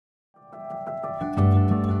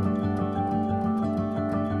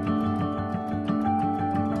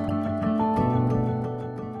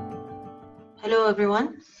Hello,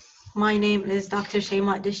 everyone. My name is Dr.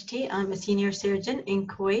 Shayma Dishti. I'm a senior surgeon in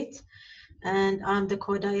Kuwait, and I'm the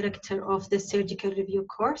co-director of the surgical review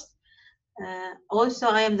course. Also,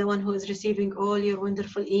 I am the one who is receiving all your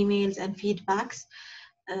wonderful emails and feedbacks.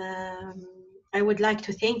 I would like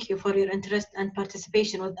to thank you for your interest and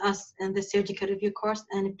participation with us in the surgical review course.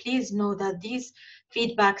 And please know that these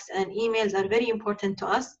feedbacks and emails are very important to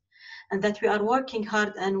us, and that we are working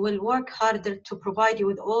hard and will work harder to provide you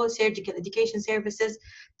with all surgical education services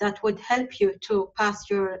that would help you to pass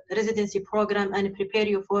your residency program and prepare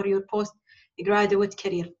you for your postgraduate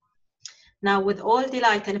career. Now, with all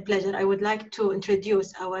delight and pleasure, I would like to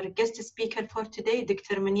introduce our guest speaker for today,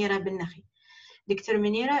 Dr. Munira Bennaghi. Dr.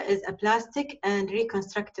 Munira is a plastic and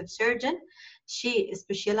reconstructive surgeon. She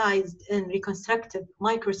specialized in reconstructive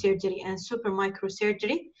microsurgery and super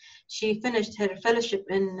microsurgery. She finished her fellowship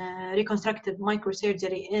in reconstructive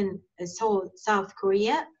microsurgery in Seoul, South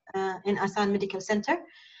Korea, in Asan Medical Center.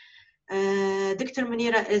 Dr.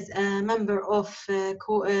 Munira is a member of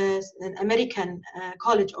an American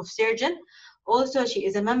College of Surgeons. Also, she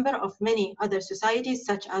is a member of many other societies,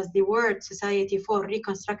 such as the World Society for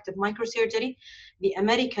Reconstructive Microsurgery, the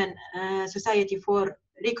American Society for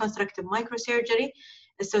Reconstructive Microsurgery,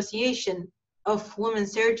 Association of Women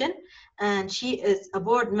Surgeons, and she is a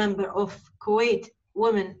board member of Kuwait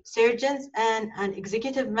Women Surgeons and an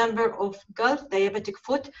executive member of Gulf Diabetic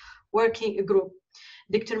Foot Working Group.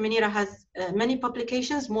 Dr. Munira has many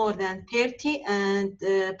publications, more than 30, and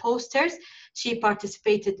posters. She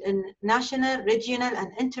participated in national, regional,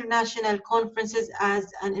 and international conferences as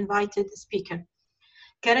an invited speaker.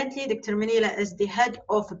 Currently, Dr. Munira is the head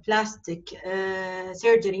of a plastic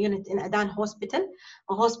surgery unit in Adan Hospital,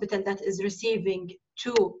 a hospital that is receiving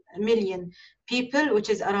 2 million people, which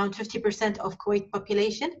is around 50% of Kuwait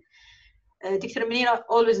population. Dr. Munira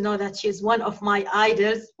always know that she is one of my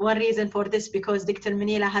idols. One reason for this, because Dr.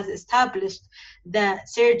 Munira has established the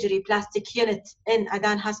surgery plastic unit in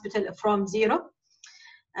Adan Hospital from zero.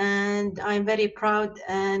 And I'm very proud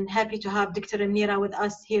and happy to have Dr. Munira with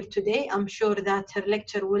us here today. I'm sure that her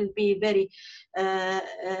lecture will be very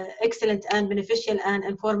excellent and beneficial and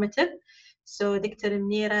informative. So Dr.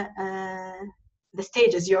 Munira, the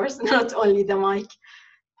stage is yours, not only the mic.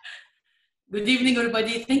 Good evening,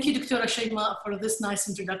 everybody. Thank you, Dr. Shayma, for this nice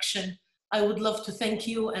introduction. I would love to thank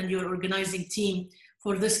you and your organizing team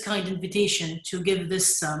for this kind invitation to give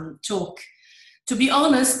this talk. To be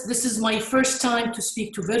honest, this is my first time to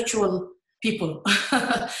speak to virtual people.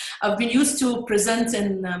 I've been used to present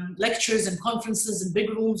in lectures and conferences in big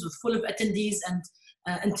rooms with full of attendees and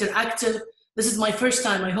interactive. This is my first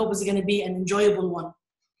time. I hope it's going to be an enjoyable one.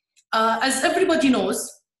 As everybody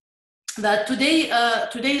knows, that today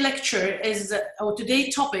lecture is, or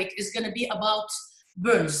today topic is going to be about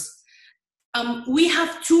burns. We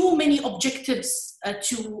have too many objectives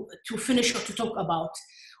to finish or to talk about.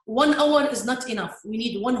 1 hour is not enough. We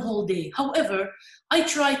need one whole day. However, I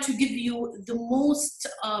try to give you the most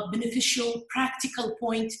beneficial, practical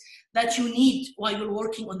point that you need while you're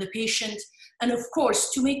working on the patient. And of course,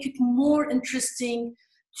 to make it more interesting,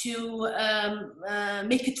 to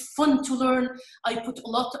make it fun to learn, I put a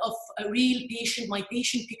lot of real patient, my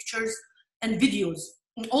patient pictures and videos.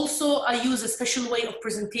 And also, I use a special way of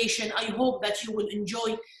presentation. I hope that you will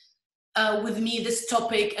enjoy with me this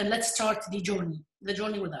topic, and let's start the journey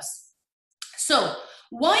with us. So,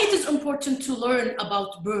 why it is important to learn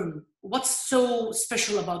about burn? What's so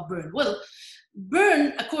special about burn? Well,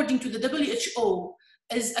 burn, according to the WHO,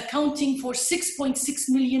 is accounting for 6.6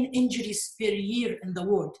 million injuries per year in the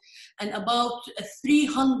world, and about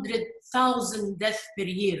 300,000 deaths per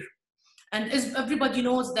year. And as everybody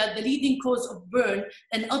knows, that the leading cause of burn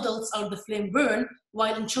in adults are the flame burn,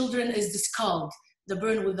 while in children is the scald, the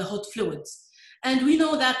burn with the hot fluids. And we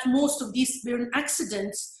know that most of these burn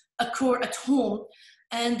accidents occur at home,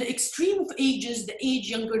 and the extreme of ages, the age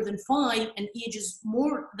younger than 5 and ages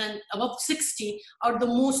more than above 60 are the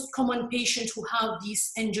most common patients who have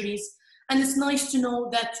these injuries. And it's nice to know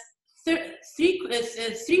that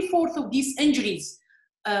three-fourths of these injuries,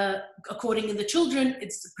 according in the children,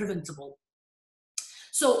 it's preventable.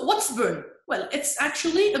 So what's burn? Well, it's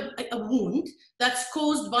actually a wound that's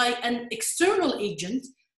caused by an external agent.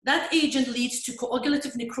 That agent leads to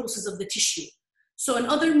coagulative necrosis of the tissue. So in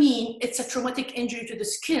other means, it's a traumatic injury to the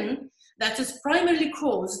skin that is primarily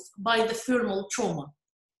caused by the thermal trauma.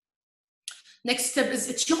 Next step is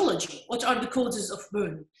etiology. What are the causes of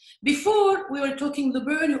burn? Before we were talking the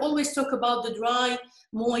burn, we always talk about the dry,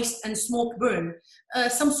 moist, and smoke burn,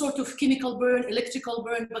 some sort of chemical burn, electrical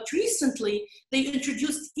burn, but recently they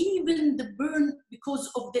introduced even the burn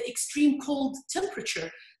because of the extreme cold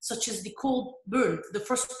temperature, such as the cold burn, the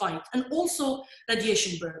frostbite, and also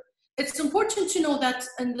radiation burn. It's important to know that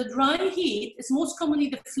in the dry heat, it's most commonly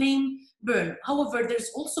the flame burn. However, there's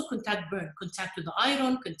also contact burn, contact with the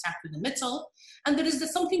iron, contact with the metal. And there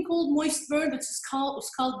is something called moist burn, which is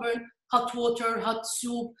scalp burn, hot water, hot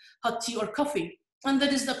soup, hot tea, or coffee. And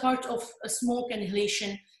that is the part of a smoke and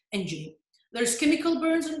inhalation injury. There's chemical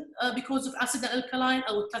burns because of acid and alkaline.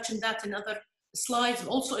 I will touch on that in other slides, and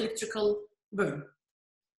also electrical burn.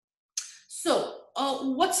 So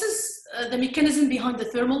what is the mechanism behind the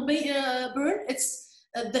thermal burn? It's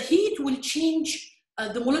the heat will change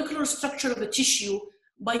the molecular structure of a tissue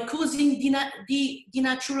by causing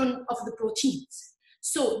denaturing of the proteins.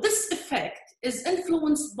 So this effect is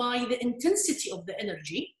influenced by the intensity of the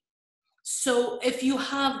energy. So if you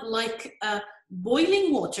have like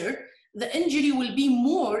boiling water, the injury will be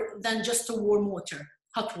more than just a warm water,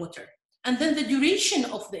 hot water. And then the duration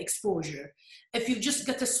of the exposure. If you just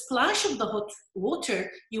get a splash of the hot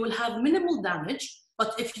water, you will have minimal damage.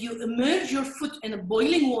 But if you immerse your foot in a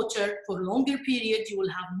boiling water for a longer period, you will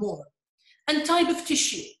have more. And type of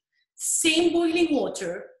tissue. Same boiling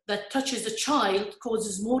water that touches a child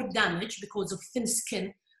causes more damage because of thin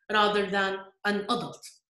skin rather than an adult.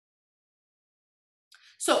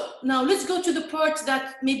 So now let's go to the part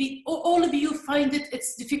that maybe all of you find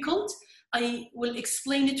it's difficult. I will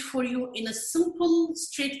explain it for you in a simple,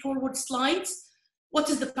 straightforward slides. What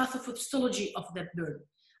is the pathophysiology of that burn?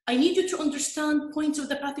 I need you to understand points of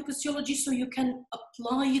the pathophysiology so you can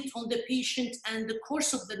apply it on the patient and the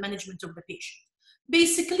course of the management of the patient.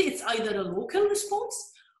 Basically, it's either a local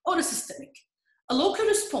response or a systemic. A local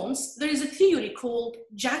response, there is a theory called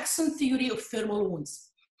Jackson theory of thermal wounds.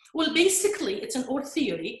 Well, basically, it's an OR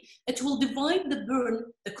theory. It will divide the burn,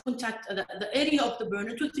 the area of the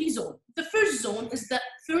burn into 3 zones. The first zone is the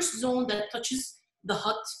first zone that touches the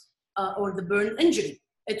hot or the burn injury.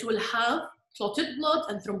 It will have clotted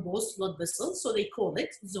blood and thrombosed blood vessels, so they call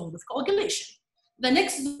it zone of coagulation. The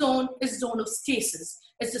next zone is zone of stasis.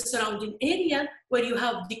 It's the surrounding area where you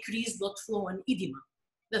have decreased blood flow and edema.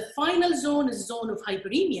 The final zone is zone of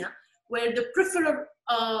hyperemia, where the peripheral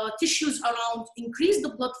tissues around increase the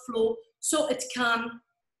blood flow so it can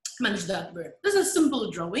manage that burn. This is a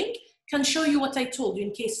simple drawing, can show you what I told you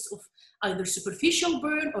in cases of either superficial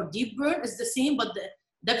burn or deep burn. Is the same, but the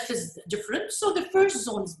depth is different. So the first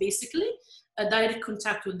zone is basically a direct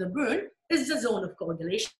contact with the burn, is the zone of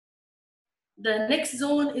coagulation. The next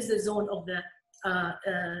zone is the zone of the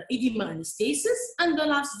edema and stasis, and the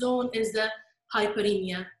last zone is the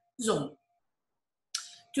hyperemia zone.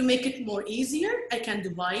 To make it more easier, I can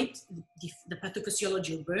divide the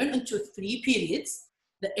pathophysiology of burn into 3 periods: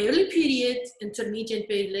 the early period, intermediate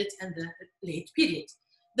period, and the late period.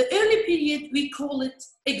 The early period, we call it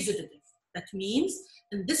exudative. That means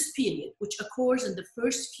in this period, which occurs in the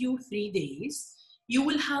first few 3 days, you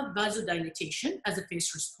will have vasodilatation as a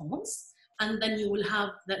phase response, and then you will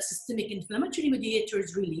have the systemic inflammatory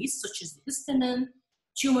mediators released, such as the histamine,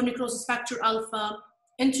 tumor necrosis factor alpha,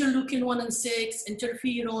 interleukin 1 and 6,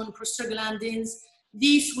 interferon, prostaglandins.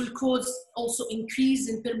 These will cause also increase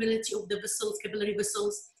in permeability of the vessels, capillary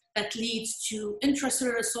vessels, that leads to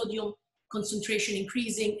intracellular sodium concentration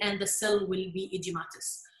increasing, and the cell will be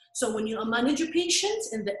edematous. So when you manage a patient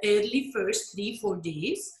in the early first 3-4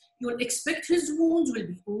 days, you will expect his wounds will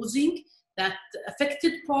be oozing, that the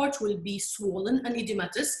affected part will be swollen and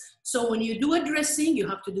edematous. So when you do a dressing, you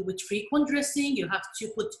have to do with frequent dressing, you have to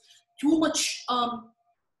put too much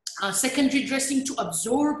secondary dressing to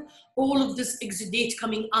absorb all of this exudate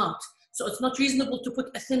coming out. So it's not reasonable to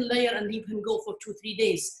put a thin layer and leave him go for 2-3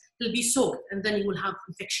 days. He'll be soaked, and then he will have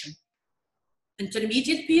infection.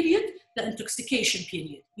 Intermediate period, the intoxication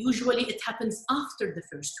period. Usually it happens after the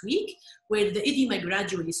first week, where the edema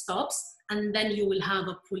gradually stops, and then you will have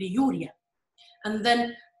a polyuria. And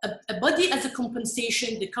then a body as a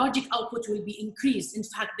compensation, the cardiac output will be increased. In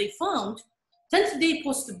fact, they found 10th day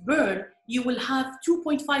post-burn, you will have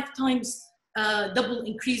 2.5 times double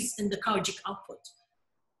increase in the cardiac output.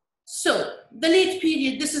 So the late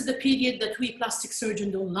period, this is the period that we plastic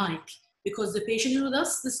surgeons don't like, because the patient with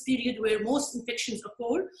us, this period where most infections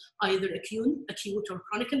occur, either acute or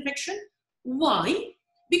chronic infection. Why?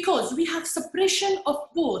 Because we have suppression of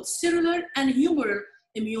both cellular and humoral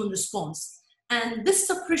immune response. And this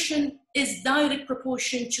suppression is direct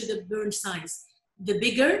proportion to the burn size. The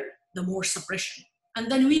bigger, the more suppression. And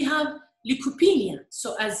then we have leukopenia.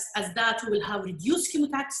 So as that, we will have reduced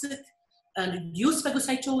chemotaxis, reduced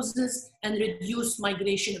phagocytosis, and reduced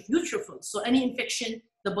migration of neutrophils. So any infection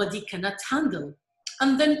the body cannot handle.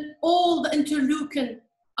 And then all the interleukin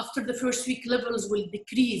after the first week levels will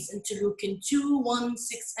decrease, interleukin 2, 1,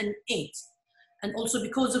 6, and 8. And also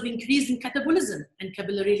because of increase in catabolism and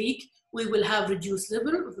capillary leak, we will have reduced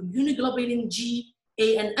level of immunoglobulin G,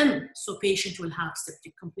 A, and M. So patient will have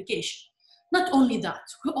septic complication. Not only that,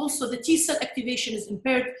 also the T cell activation is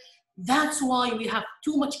impaired. That's why we have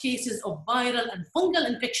too much cases of viral and fungal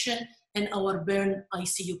infection in our burn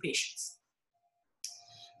ICU patients.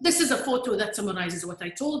 This is a photo that summarizes what I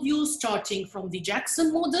told you, starting from the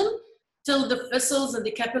Jackson model till the vessels and the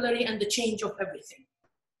capillary and the change of everything.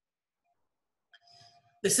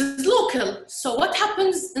 This is local. So what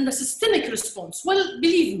happens in the systemic response? Well,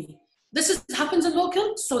 believe me, happens in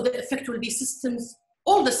local, so the effect will be systems,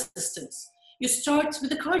 all the systems. You start with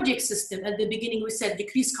the cardiac system. At the beginning, we said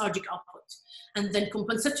decreased cardiac output. And then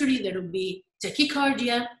compensatory, there will be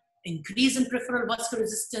tachycardia, increase in peripheral vascular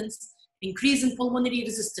resistance, increase in pulmonary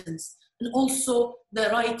resistance, and also the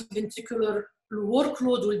right ventricular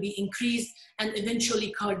workload will be increased, and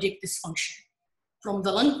eventually cardiac dysfunction. From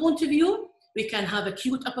the lung point of view, we can have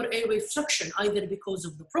acute upper airway obstruction, either because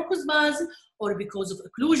of the bronchospasm or because of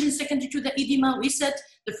occlusion secondary to the edema. We said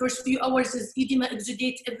the first few hours is edema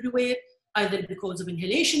exudate everywhere, either because of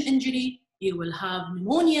inhalation injury, you will have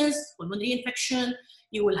pneumonias, pulmonary infection,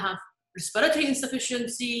 you will have respiratory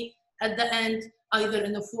insufficiency at the end, either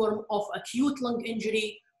in the form of acute lung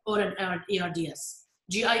injury or an ARDS.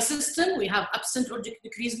 GI system, we have absent or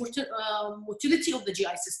decreased motility of the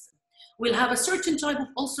GI system. We'll have a certain type of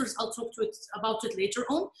ulcers, I'll talk about it later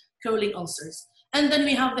on, curling ulcers. And then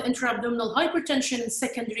we have the intra-abdominal hypertension and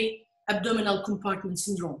secondary abdominal compartment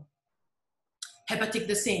syndrome. Hepatic,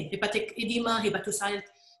 the same, hepatic edema,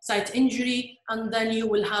 hepatocyte injury, and then you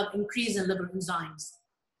will have increase in liver enzymes.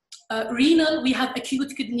 Renal, we have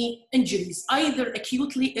acute kidney injuries, either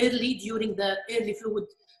acutely early during the early fluid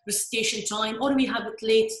resuscitation time, or we have it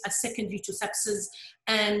late as secondary to sepsis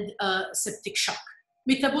and septic shock.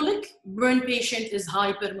 Metabolic, burn patient is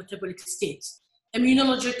hypermetabolic state.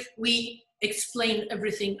 Immunologic, we explain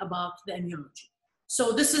everything about the immunology.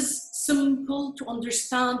 So this is simple to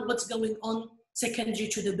understand what's going on secondary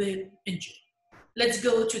to the burn injury. Let's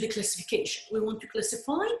go to the classification. We want to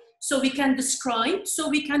classify so we can describe, so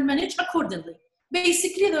we can manage accordingly.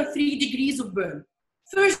 Basically, there are 3 degrees of burn.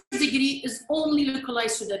 First degree is only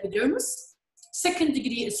localized to the epidermis. Second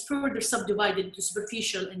degree is further subdivided into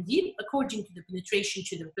superficial and deep according to the penetration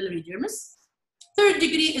to the papillary dermis. Third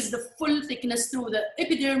degree is the full thickness through the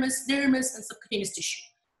epidermis, dermis, and subcutaneous tissue.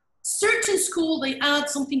 Certain school, they add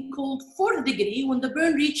something called 4th degree when the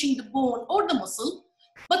burn reaching the bone or the muscle.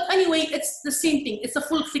 But anyway, it's the same thing. It's a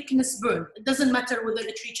full thickness burn. It doesn't matter whether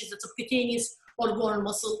it reaches the subcutaneous or bone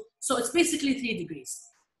muscle. So it's basically 3 degrees.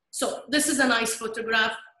 So this is a nice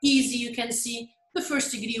photograph. Easy, you can see. The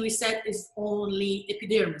first degree we said is only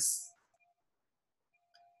epidermis.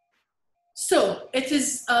 So it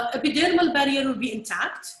is epidermal barrier will be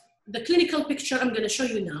intact. The clinical picture I'm going to show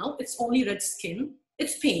you now, it's only red skin.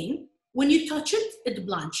 It's pain. When you touch it, it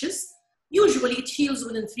blanches. Usually it heals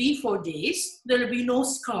within 3-4 days. There will be no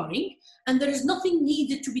scarring, and there is nothing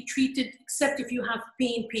needed to be treated except if you have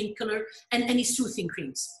pain, painkiller, and any soothing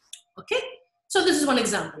creams. Okay? So this is one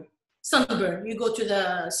example. Sunburn. You go to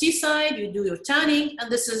the seaside, you do your tanning, and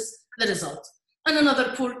this is the result. And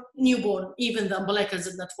another poor newborn, even the umbilicus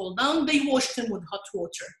did not fall down. They washed him with hot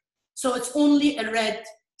water. So it's only a red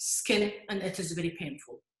skin, and it is very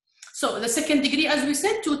painful. So the second degree, as we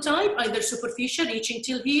said, 2 types, either superficial, reaching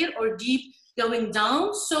till here, or deep, going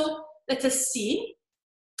down. So let us see.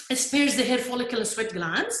 It spares the hair follicle and sweat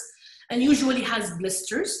glands, and usually has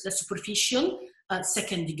blisters, the superficial,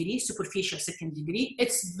 second degree, superficial second degree.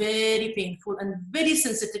 It's very painful and very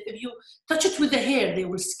sensitive. If you touch it with the hair, they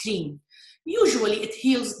will scream. Usually it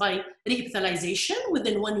heals by reepithelialization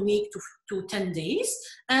within 1 week to 10 days,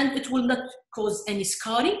 and it will not cause any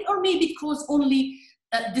scarring, or maybe cause only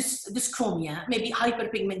dyschromia, maybe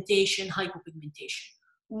hyperpigmentation, hypopigmentation.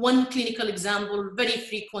 One clinical example, very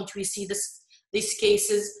frequent, we see these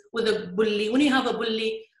cases with a bully. When you have a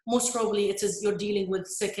bully, most probably it is you're dealing with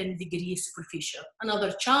second degree superficial.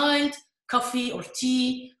 Another child, coffee or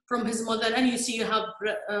tea from his mother, and you see you have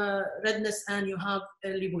redness and you have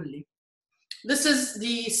early bully. This is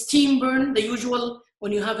the steam burn, the usual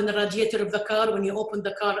when you have in the radiator of the car, when you open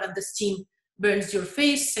the car and the steam burns your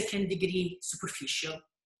face, second degree superficial.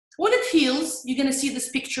 When it heals, you're gonna see this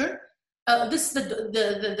picture. The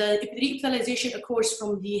reepithelialization occurs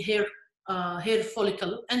from the hair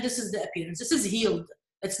follicle, and this is the appearance. This is healed.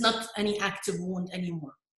 It's not any active wound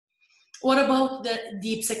anymore. What about the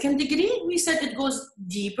deep second degree? We said it goes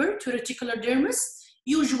deeper to reticular dermis.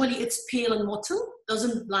 Usually it's pale and mottled,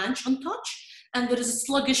 doesn't blanch on touch, and there is a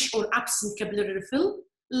sluggish or absent capillary refill,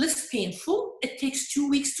 less painful. It takes 2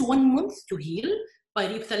 weeks to 1 month to heal by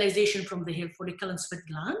reepithelialization from the hair follicle and sweat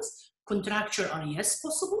glands. Contracture are yes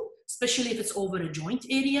possible, especially if it's over a joint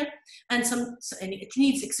area, and it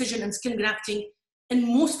needs excision and skin grafting in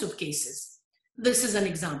most of cases. This is an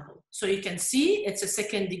example. So you can see it's a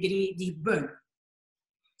second degree deep burn.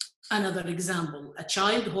 Another example, a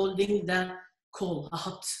child holding the coal, a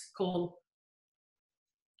hot coal.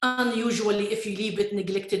 And usually if you leave it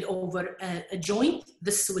neglected over a joint,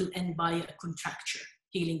 this will end by a contracture,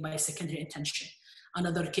 healing by secondary intention.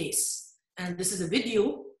 Another case, and this is a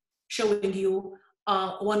video showing you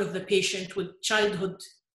one of the patient with childhood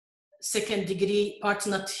second degree, part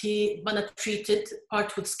not treated,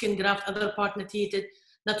 part with skin graft, other part not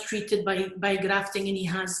treated by grafting, and he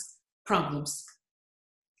has problems.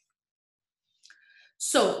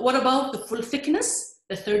 So what about the full thickness?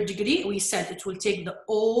 The third degree, we said it will take the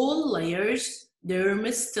all layers,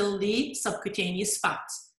 dermis till the subcutaneous fat.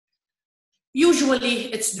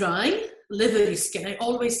 Usually it's dry, leathery skin. I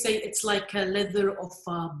always say it's like a leather of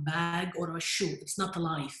a bag or a shoe. It's not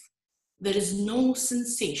alive. There is no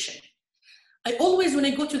sensation. I always, when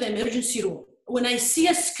I go to the emergency room, when I see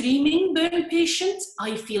a screaming burn patient,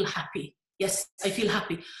 I feel happy. Yes, I feel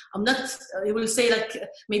happy. I'm not, I will say like,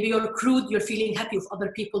 maybe you're crude, you're feeling happy with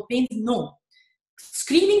other people's pain. No.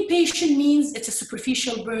 Screaming patient means it's a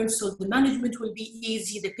superficial burn, so the management will be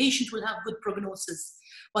easy. The patient will have good prognosis.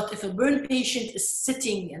 But if a burn patient is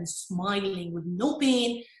sitting and smiling with no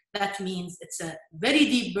pain, that means it's a very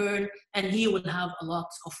deep burn, and he will have a lot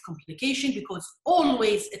of complication because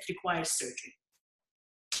always it requires surgery.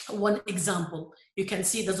 One example, you can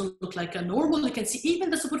see it doesn't look like a normal. You can see even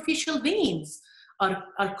the superficial veins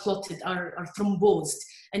are clotted, are thrombosed,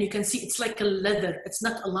 and you can see it's like a leather. It's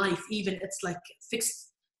not alive even, it's like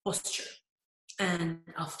fixed posture. And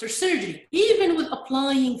after surgery, even with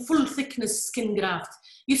applying full thickness skin graft,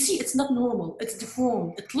 you see it's not normal, it's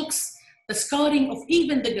deformed. It looks, the scarring of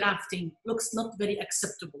even the grafting looks not very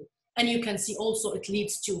acceptable. And you can see also it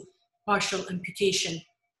leads to partial amputation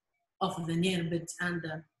of the nail bed and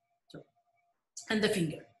the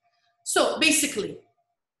finger. So basically,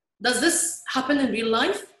 does this happen in real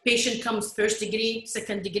life? Patient comes first degree,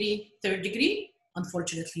 second degree, third degree?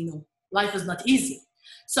 Unfortunately, no. Life is not easy.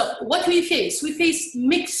 So what we face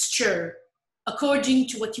mixture according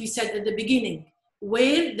to what we said at the beginning,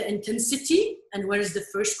 where the intensity and where is the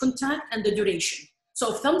first contact and the duration.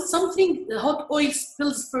 So if something, the hot oil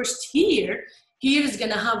spills first here is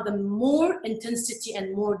gonna have the more intensity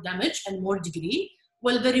and more damage and more degree,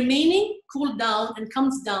 while the remaining cool down and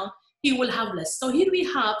comes down, he will have less. So here we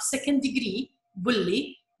have second degree,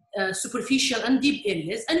 bully, superficial and deep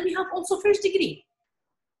areas, and we have also first degree.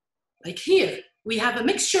 Like here, we have a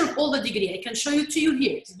mixture of all the degree. I can show you to you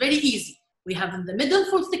here, it's very easy. We have in the middle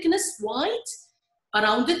full thickness, white,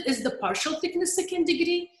 around it is the partial thickness second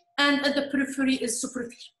degree, and at the periphery is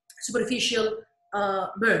superficial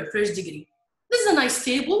burn, first degree. This is a nice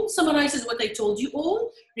table, summarizes what I told you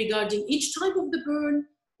all regarding each type of the burn,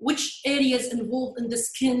 which areas involved in the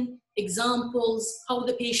skin, examples, how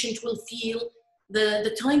the patient will feel,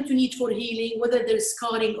 the time to need for healing, whether there's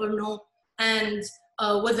scarring or no, and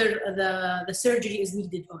whether the surgery is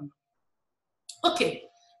needed or not. Okay,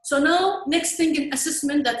 so now next thing in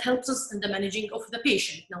assessment that helps us in the managing of the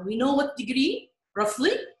patient. Now we know what degree,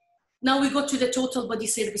 roughly. Now we go to the total body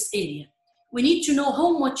surface area. We need to know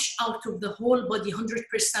how much out of the whole body,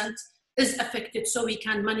 100%, is affected, so we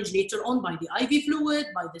can manage later on by the IV fluid,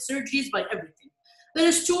 by the surgeries, by everything. There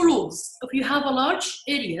is 2 rules. If you have a large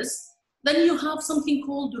areas, then you have something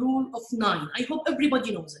called rule of 9. I hope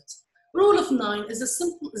everybody knows it. Rule of 9 is as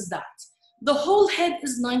simple as that. The whole head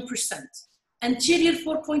is 9%. Anterior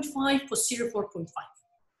 4.5, posterior 4.5.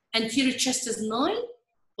 Anterior chest is 9,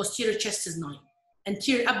 posterior chest is 9.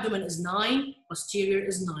 Anterior abdomen is 9, posterior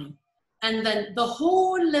is 9. And then the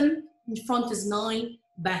whole limb in front is 9,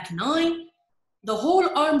 back 9. The whole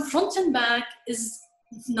arm front and back is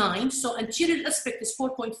 9. So anterior aspect is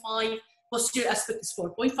 4.5, posterior aspect is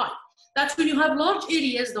 4.5. That's when you have large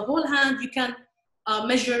areas, the whole hand you can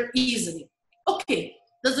measure easily. Okay,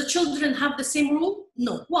 does the children have the same rule?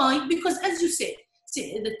 No. Why? Because as you say,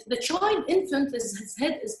 the child, infant, his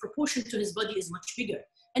head is proportional to his body is much bigger.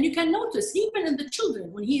 And you can notice even in the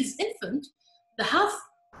children, when he is infant, the half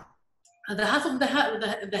of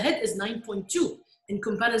the head is 9.2 in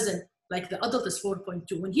comparison, like the adult is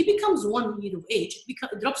 4.2. When he becomes 1 year of age,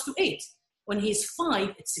 it drops to 8. When he's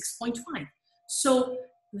 5, it's 6.5. So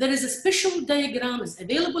there is a special diagram is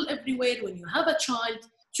available everywhere when you have a child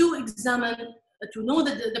to examine, to know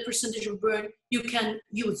the percentage of burn, you can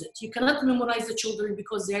use it. You cannot memorize the children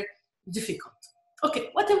because they're difficult. Okay,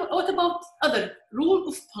 what about other rule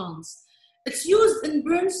of palms? It's used in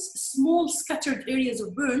burns, small scattered areas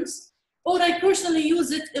of burns, or I personally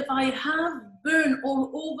use it if I have burn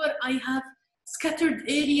all over, I have scattered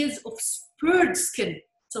areas of spurred skin.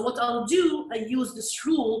 So what I'll do, I use this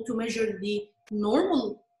rule to measure the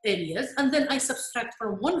normal areas, and then I subtract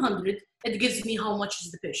from 100, it gives me how much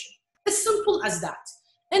is the patient. As simple as that.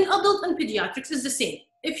 In adult and pediatrics, it's the same.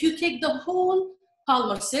 If you take the whole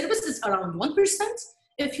palmar surface, it's around 1%.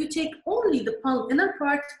 If you take only the palm inner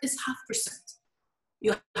part, it's 0.5%.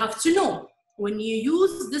 You have to know, when you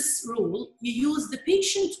use this rule, you use the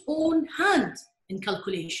patient's own hand in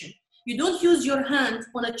calculation. You don't use your hand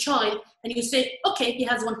on a child and you say, okay, he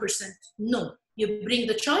has 1%. No, you bring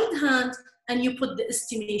the child hand and you put the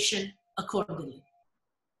estimation accordingly.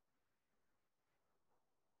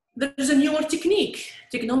 There is a newer technique.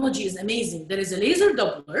 Technology is amazing. There is a laser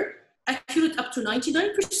Doppler, accurate up to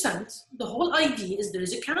 99%. The whole idea is there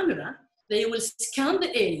is a camera. They will scan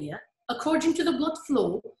the area. According to the blood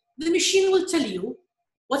flow, the machine will tell you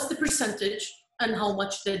what's the percentage and how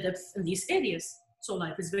much the depth in these areas. So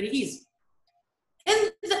life is very easy.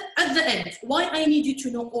 And at the end, why I need you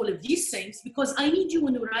to know all of these things? Because I need you,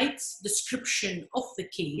 when you write description of the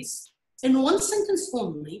case, in one sentence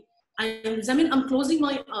only, I'm closing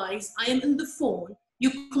my eyes, I am in the phone,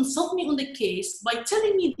 you consult me on the case by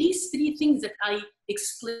telling me these 3 things that I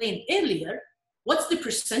explained earlier. What's the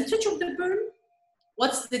percentage of the burn?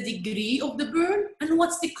 What's the degree of the burn? And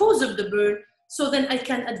what's the cause of the burn? So then I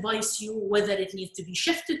can advise you whether it needs to be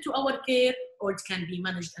shifted to our care or it can be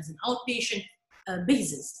managed as an outpatient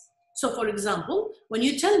basis. So for example, when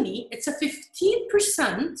you tell me it's a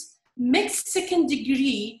 15% mixed second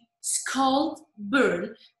degree scald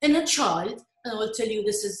burn in a child, and I will tell you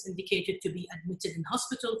this is indicated to be admitted in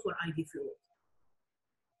hospital for IV fluid.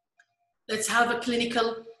 Let's have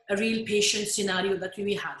a real patient scenario that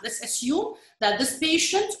we had. Let's assume that this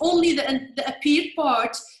patient, only the appear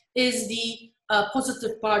part is the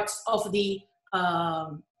positive part of the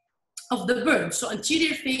burn. So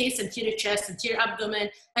anterior face, anterior chest, anterior abdomen,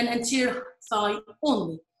 and anterior thigh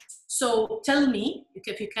only. So tell me,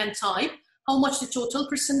 if you can type, how much the total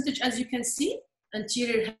percentage, as you can see,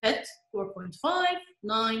 anterior head, 4.5,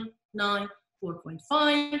 9, 9,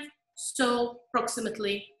 4.5. So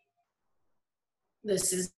approximately,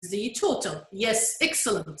 this is the total. Yes,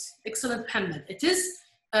 excellent. Excellent, Mohammed. It is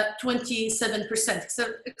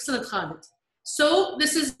 27%. Excellent, Khalid. So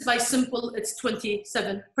this is by simple, it's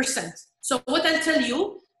 27%. So what I'll tell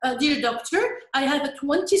you, dear doctor, I have a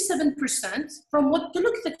 27% from what the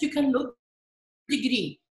look that you can look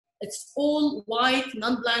degree. It's all white,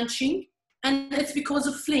 non-blanching, and it's because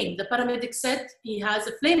of flame. The paramedic said he has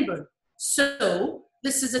a flame burn. So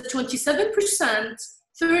this is a 27%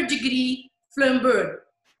 third degree flame burn,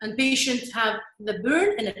 and patient have the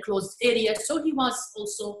burn in a closed area, so he was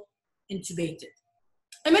also intubated.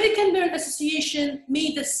 American Burn Association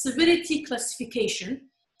made a severity classification,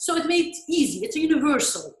 so it made it easy. It's a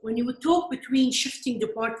universal. When you would talk between shifting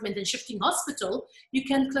department and shifting hospital, you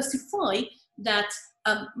can classify that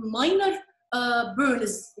minor burn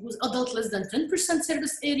is was adult less than 10%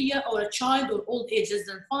 service area, or a child or old age less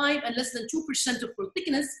than 5 and less than 2% of full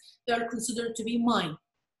thickness, they are considered to be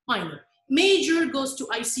minor. Major goes to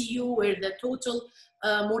ICU, where the total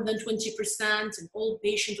more than 20%, an old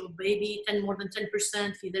patient or baby, more than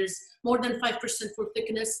 10%, if there's more than 5% for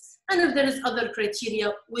thickness, and if there is other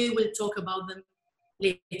criteria, we will talk about them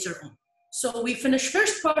later on. So we finish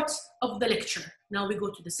first part of the lecture. Now we go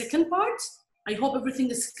to the second part. I hope everything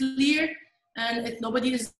is clear, and if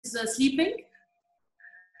nobody is sleeping.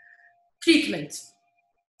 Treatment.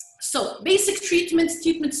 So basic treatments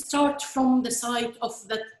start from the site of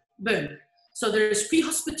that burn. So there is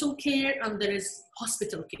pre-hospital care and there is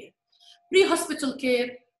hospital care. Pre-hospital care,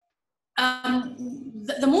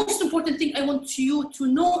 the most important thing I want you to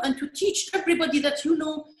know and to teach everybody that you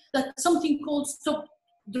know that something called stop,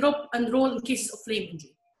 drop, and roll in cases of flame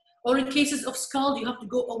injury. Or in cases of scald, you have to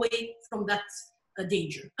go away from that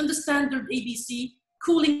danger. And the standard ABC,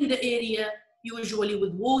 cooling the area, usually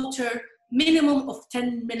with water, minimum of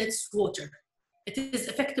 10 minutes water. It is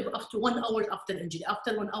effective up to 1 hour after injury.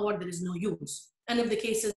 After 1 hour, there is no use. And in the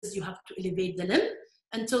cases, you have to elevate the limb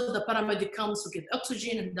until the paramedic comes to give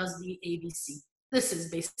oxygen and does the ABC. This is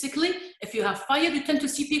basically, if you have fire, you tend to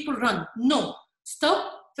see people run. No,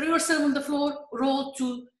 stop, throw yourself on the floor, roll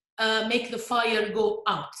to make the fire go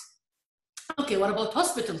out. Okay, what about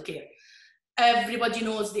hospital care? Everybody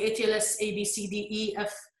knows the ATLS, A, B, C, D, E,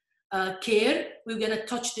 F care. We're going to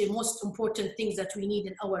touch the most important things that we need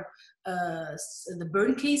in our the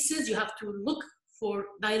burn cases. You have to look for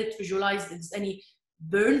direct visualize if there's any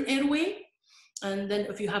burn airway. And then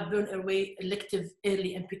if you have burn airway, elective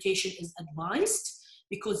early amputation is advised,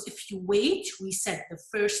 because if you wait, we said the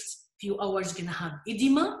first few hours going to have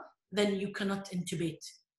edema, then you cannot intubate.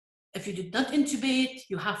 If you did not intubate,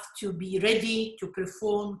 you have to be ready to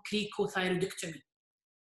perform cricothyroidectomy.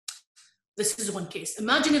 This is one case.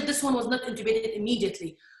 Imagine if this one was not intubated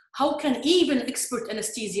immediately. How can even expert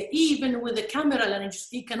anesthesia, even with a camera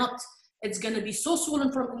laryngoscopy, cannot? It's going to be so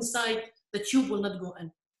swollen from inside, the tube will not go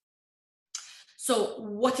in. So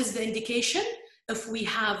what is the indication? If we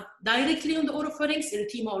have directly on the oropharynx,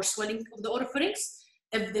 erythema or swelling of the oropharynx,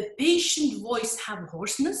 if the patient voice have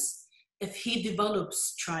hoarseness, if he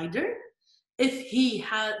develops stridor, if he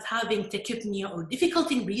has having tachypnea or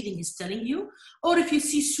difficulty in breathing, he's telling you, or if you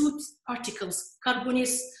see soot particles,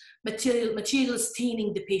 carbonous material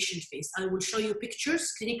staining the patient face. I will show you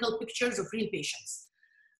pictures, clinical pictures of real patients.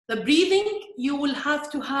 The breathing, you will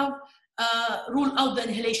have to have rule out the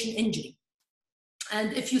inhalation injury.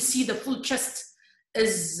 And if you see the full chest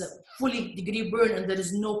is fully degree burn and there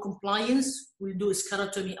is no compliance, we'll do a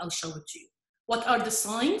sclerotomy, I'll show it to you. What are the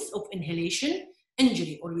signs of inhalation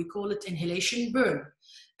injury, or we call it inhalation burn?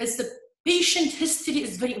 As the patient history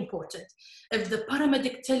is very important. If the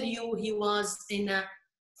paramedic tell you he was in a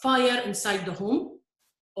fire inside the home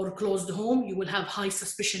or closed home, you will have high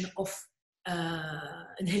suspicion of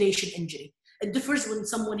inhalation injury. It differs when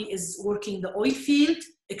somebody is working in the oil field,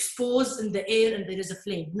 exposed in the air and there is a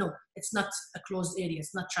flame. No, it's not a closed area,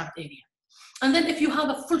 it's not trapped area. And then if you have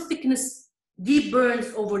a full thickness, deep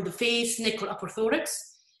burns over the face, neck or upper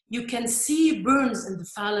thorax, you can see burns in the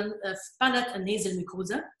palate and nasal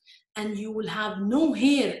mucosa, and you will have no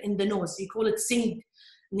hair in the nose. We call it singed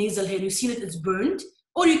nasal hair. You've seen it, it's burned.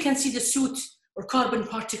 Or you can see the soot or carbon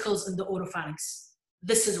particles in the oropharynx.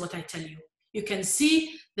 This is what I tell you. You can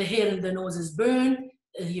see the hair in the nose is burned,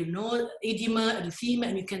 you know, edema, erythema,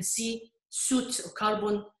 and you can see soot or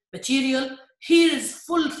carbon material. Here is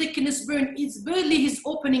full thickness burn. It's barely he's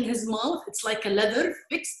opening his mouth. It's like a leather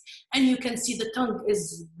fixed, and you can see the tongue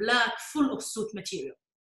is black, full of soot material.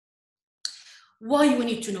 Why we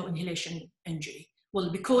need to know inhalation injury?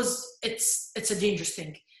 Well, because it's a dangerous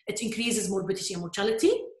thing. It increases morbidity and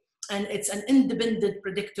mortality, and it's an independent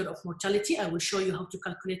predictor of mortality. I will show you how to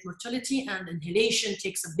calculate mortality, and inhalation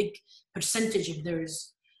takes a big percentage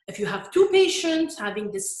if you have two patients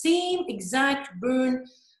having the same exact burn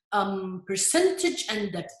percentage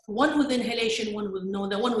and depth, one with inhalation, one with no,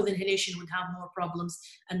 the one with inhalation would have more problems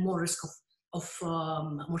and more risk of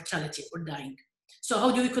mortality or dying. So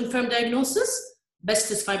how do we confirm diagnosis?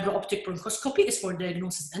 Best is fibro-optic bronchoscopy is for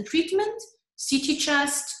diagnosis and treatment, CT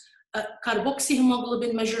chest,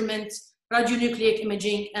 carboxyhemoglobin measurement, radionucleic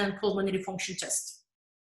imaging, and pulmonary function test.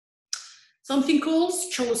 Something called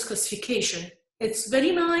CHOES classification. It's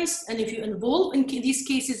very nice, and if you involve in these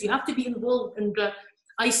cases, you have to be involved in the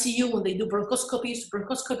ICU when they do bronchoscopies.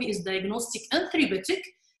 Bronchoscopy is diagnostic and therapeutic.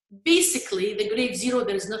 Basically, the grade 0,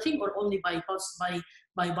 there is nothing or only by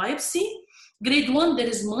biopsy. Grade 1, there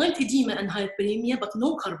is mild edema and hyperemia, but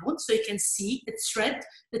no carbon, so you can see it's red,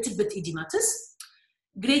 little bit edematous.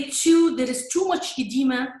 Grade 2, there is too much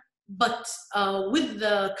edema, but with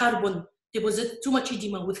the carbon deposit, too much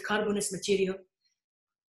edema with carbonous material.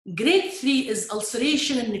 Grade 3 is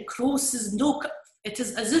ulceration and necrosis. No, it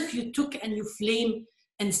is as if you took and you flame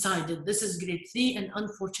inside it. This is grade 3, and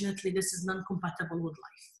unfortunately, this is non-compatible with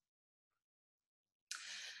life.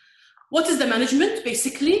 What is the management?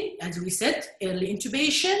 Basically, as we said, early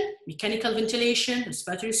intubation, mechanical ventilation,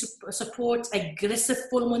 respiratory support, aggressive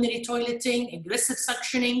pulmonary toileting, aggressive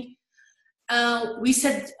suctioning. We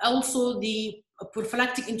said also the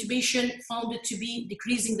prophylactic intubation found it to be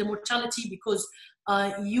decreasing the mortality because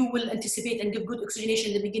you will anticipate and give good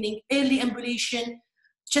oxygenation in the beginning, early ambulation,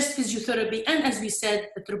 chest physiotherapy, and as we said,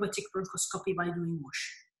 the therapeutic bronchoscopy by doing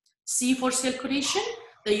WASH. C for circulation,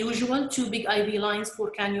 the usual 2 big IV lines,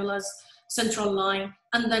 4 cannulas, central line,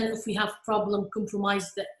 and then if we have problem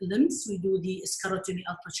compromise the limbs, we do the sclerotomy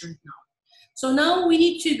ultrasound now. So now we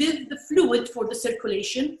need to give the fluid for the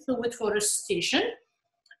circulation, fluid for resuscitation.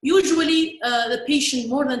 Usually the patient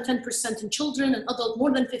more than 10% in children and adult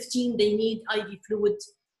more than 15, they need IV fluid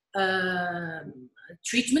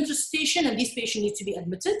treatment resuscitation, and these patients need to be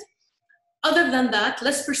admitted. Other than that,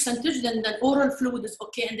 less percentage, then oral fluid is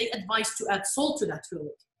okay, and they advise to add salt to that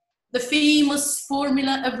fluid. The famous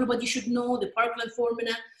formula, everybody should know, the Parkland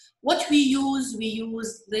formula. What we use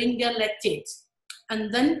laryngal lactate.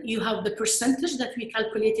 And then you have the percentage that we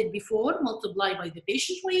calculated before, multiplied by the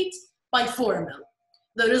patient weight by 4 ml.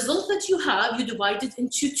 The result that you have, you divide it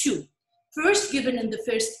into 2. First given in the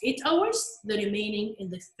first 8 hours, the remaining in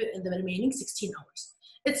the remaining 16 hours.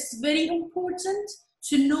 It's very important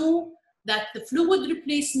to know that the fluid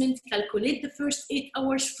replacement calculate the first 8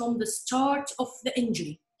 hours from the start of the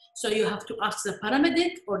injury. So you have to ask the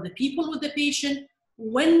paramedic or the people with the patient,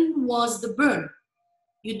 when was the burn?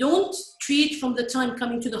 You don't treat from the time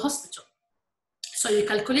coming to the hospital. So you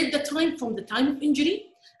calculate the time from the time of injury,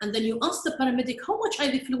 and then you ask the paramedic how much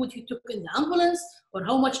IV fluid he took in the ambulance or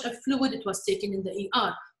how much fluid it was taken in the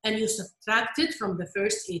ER, and you subtract it from the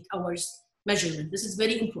first 8 hours measurement. This is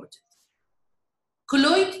very important.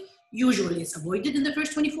 Colloid usually is avoided in the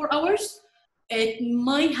first 24 hours. It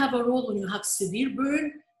might have a role when you have severe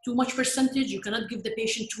burn, too much percentage. You cannot give the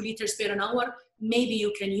patient 2 liters per an hour. Maybe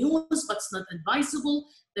you can use, but it's not advisable.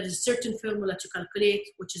 There is a certain formula to calculate,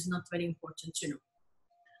 which is not very important to know.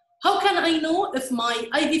 How can I know if my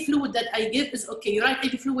IV fluid that I give is okay? You write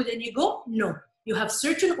IV fluid and you go? No. You have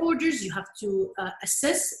certain orders you have to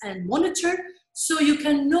assess and monitor so you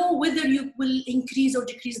can know whether you will increase or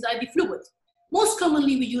decrease the IV fluid. Most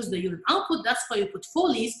commonly, we use the urine output. That's why you put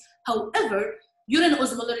Foley's. However, urine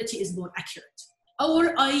osmolarity is more accurate.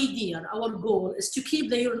 Our idea, our goal is to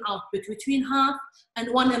keep the urine output between 0.5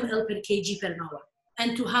 and 1 ml per kg per hour,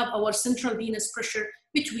 and to have our central venous pressure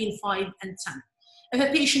between 5 and 10. If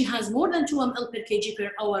a patient has more than 2 ml per kg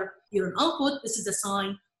per hour urine output, this is a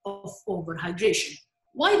sign of overhydration.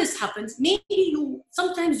 Why this happens? Maybe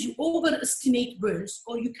sometimes you overestimate burns,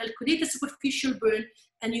 or you calculate a superficial burn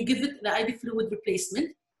and you give it the IV fluid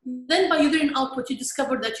replacement. Then by urine output, you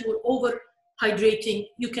discover that you were overhydrating.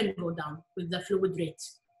 You can go down with the fluid rate.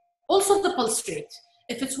 Also the pulse rate.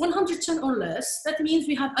 If it's 110 or less, that means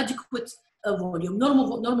we have adequate volume,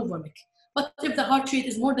 normovolumic. But if the heart rate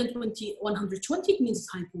is more than 120, it means it's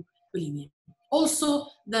hypovolemia. Also,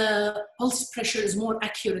 the pulse pressure is more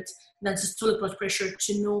accurate than systolic blood pressure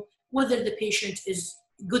to know whether the patient is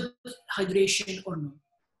good hydration or not.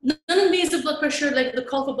 Non-invasive blood pressure, like the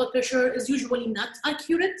call for blood pressure, is usually not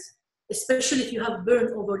accurate, especially if you have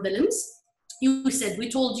burn over the limbs. We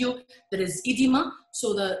told you there is edema,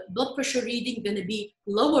 so the blood pressure reading going to be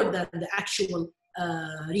lower than the actual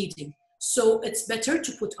reading. So it's better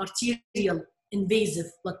to put arterial invasive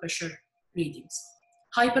blood pressure readings.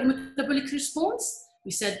 Hypermetabolic response,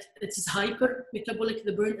 we said it is hypermetabolic,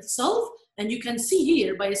 the burn itself, and you can see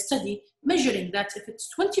here by a study measuring that if it's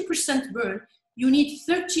 20% burn, you need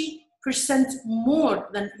 30% more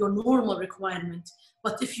than your normal requirement.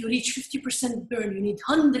 But if you reach 50% burn, you need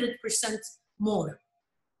 100% more.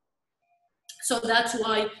 So that's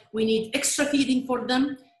why we need extra feeding for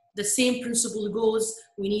them. The same principle goes,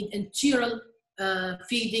 we need enteral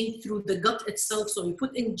feeding through the gut itself. So we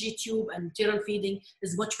put in G-tube, and enteral feeding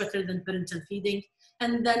is much better than parenteral feeding.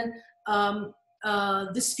 And then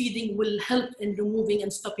this feeding will help in removing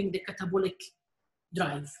and stopping the catabolic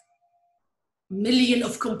drive. Million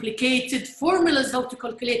of complicated formulas how to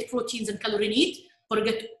calculate proteins and calorie need.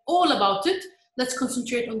 Forget all about it. Let's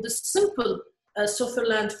concentrate on the simple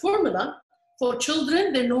Sutherland formula. For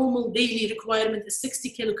children, their normal daily requirement is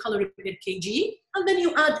 60 kilocalorie per kg, and then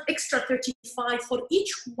you add extra 35 for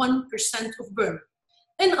each 1% of burn.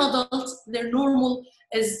 In adults, their normal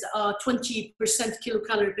is 20%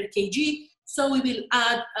 kilocalorie per kg, so we will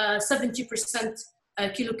add 70%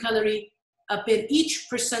 kilocalorie per each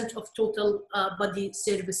percent of total body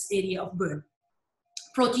surface area of burn.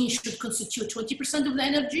 Protein should constitute 20% of the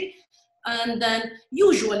energy, and then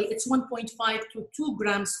usually it's 1.5 to 2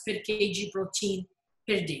 grams per kg protein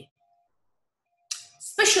per day.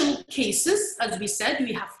 Special cases, as we said,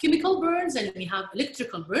 we have chemical burns and we have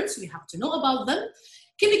electrical burns. We have to know about them.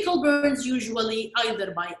 Chemical burns usually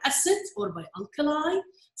either by acid or by alkali.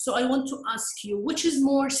 So I want to ask you, which is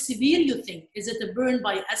more severe, you think? Is it a burn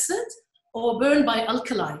by acid or burn by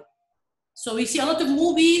alkali? So we see a lot of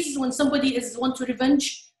movies when somebody want to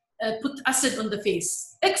revenge, put acid on the face.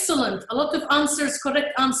 Excellent, a lot of answers,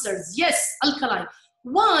 correct answers. Yes, alkaline.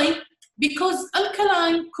 Why? Because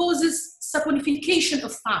alkaline causes saponification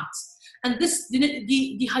of fat, and this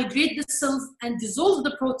dehydrate the cells and dissolve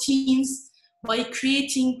the proteins by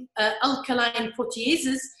creating alkaline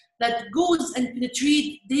proteases that goes and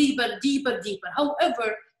penetrate deeper, deeper, deeper.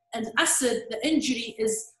 However, an acid, the injury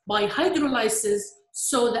is by hydrolysis,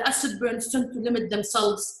 so the acid burns tend to limit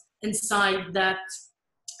themselves inside that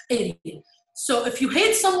area. So if you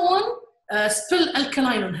hate someone, spill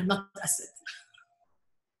alkaline on him, not acid,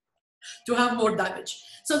 to have more damage.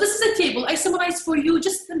 So this is a table I summarized for you,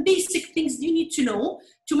 just the basic things you need to know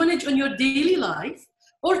to manage on your daily life.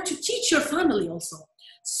 or to teach your family also.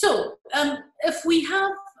 So if we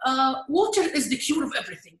have, water is the cure of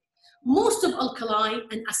everything. Most of alkali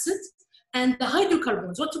and acid and the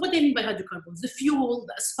hydrocarbons, what do they mean by hydrocarbons? The fuel,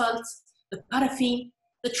 the asphalt, the paraffin,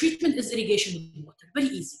 the treatment is irrigation with water, very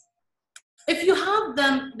easy. If you have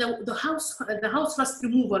them, the house rust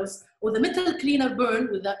removers or the metal cleaner burn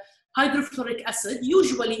with the hydrofluoric acid,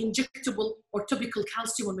 usually injectable or topical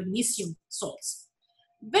calcium or magnesium salts.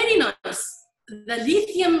 Very nice. The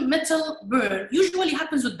lithium metal burn usually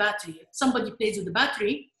happens with battery. If somebody plays with the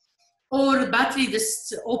battery, or the battery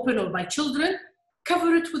just open or by children,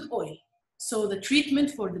 cover it with oil. So the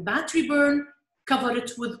treatment for the battery burn, cover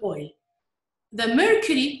it with oil. The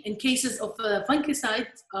mercury, in cases of fungicide,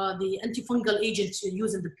 the antifungal agents you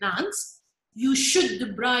use in the plants, you should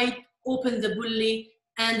debride, open the bully,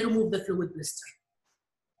 and remove the fluid blister.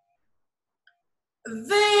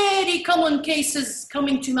 Very common cases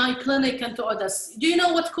coming to my clinic and to others. Do you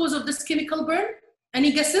know what cause of this chemical burn?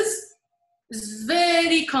 Any guesses? It's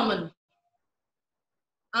very common.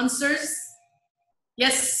 Answers?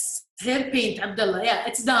 Yes, hair paint, Abdullah. Yeah,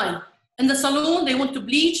 it's dye. In the salon, they want to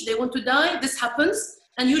bleach, they want to dye. This happens,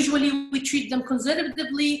 and usually we treat them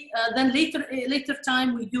conservatively. Then later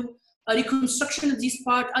time, we do a reconstruction of this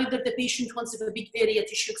part. Either the patient wants a big area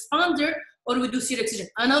tissue expander, or we do serial excision.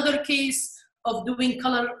 Another case of doing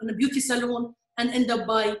color in a beauty salon and end up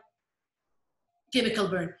by chemical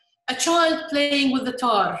burn. A child playing with the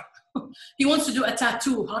tar. He wants to do a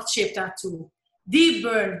tattoo, heart-shaped tattoo. Deep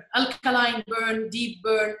burn, alkaline burn, deep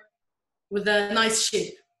burn with a nice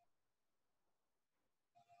shape.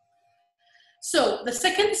 So the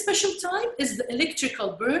second special type is the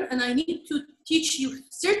electrical burn, and I need to teach you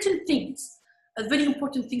certain things, very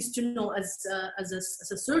important things to know as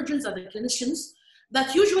a surgeons, as a clinicians,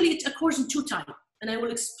 that usually it occurs in two types, and I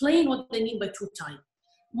will explain what they mean by two types.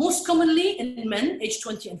 Most commonly in men, age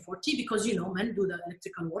 20 and 40, because you know, men do the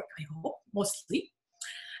electrical work, I hope, mostly.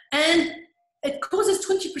 And it causes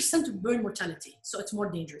 20% of burn mortality, so it's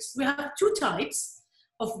more dangerous. We have two types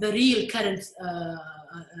of the real current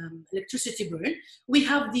electricity burn. We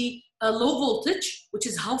have the low voltage, which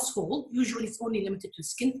is household. Usually it's only limited to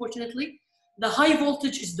skin, fortunately. The high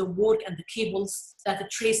voltage is the work and the cables that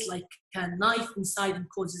trace like a knife inside and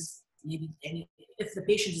causes maybe any, if the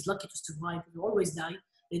patient is lucky to survive, they always die.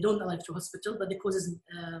 They don't arrive to hospital, but it causes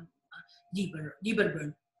deeper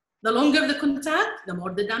burn. The longer the contact, the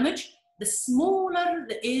more the damage. The smaller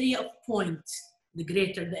the area of point, the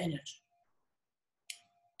greater the energy.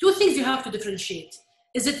 Two things you have to differentiate.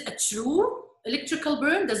 Is it a true electrical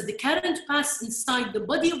burn? Does the current pass inside the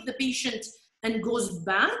body of the patient and goes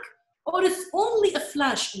back? Or it's only a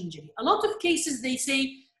flash injury? A lot of cases they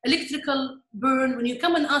say electrical burn. When you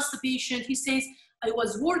come and ask the patient, he says, I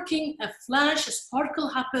was working, a flash, a sparkle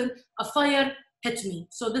happened, a fire hit me.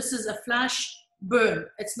 So this is a flash burn.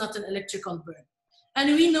 It's not an electrical burn.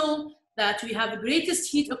 And we know that we have the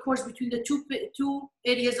greatest heat occurs between the two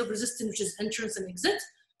areas of resistance, which is entrance and exit.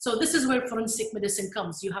 So this is where forensic medicine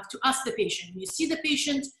comes. You have to ask the patient. When you see the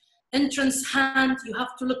patient, entrance hand, you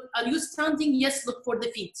have to look, are you standing? Yes, look for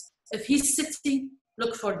the feet. If he's sitting,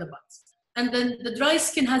 look for the butt. And then the dry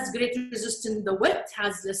skin has greater resistance. The wet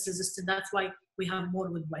has less resistance. That's why we have more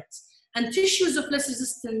with wet. And tissues of less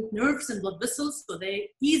resistant nerves and blood vessels, so they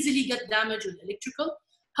easily get damaged with electrical.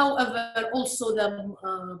 However, also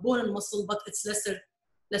the bone and muscle, but it's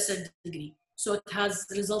lesser degree. So it has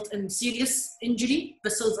result in serious injury,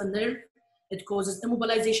 vessels and nerve. It causes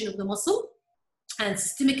immobilization of the muscle, and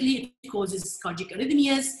systemically it causes cardiac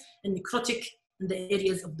arrhythmias and necrotic in the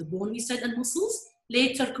areas of the bone, we said, and muscles.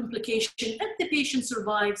 Later complication, if the patient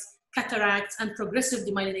survives, cataracts and progressive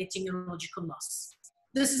demyelinating neurological loss.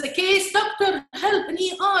 This is a case, doctor, help, an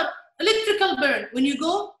ER, electrical burn. When you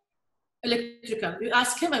go, electrical. You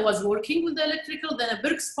ask him, I was working with the electrical, then a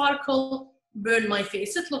big sparkle burned my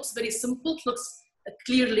face. It looks very simple. It looks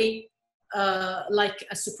clearly like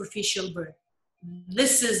a superficial burn.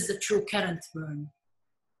 This is the true current burn.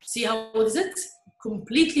 See how is it?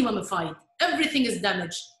 Completely mummified. Everything is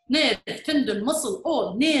damaged. Nerve, tendon, muscle,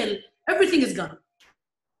 all, nail, everything is gone.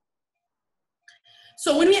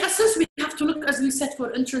 So when we assess, we have to look, as we said,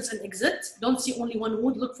 for entrance and exit. Don't see only one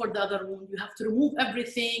wound, look for the other wound. You have to remove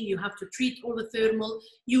everything. You have to treat all the thermal.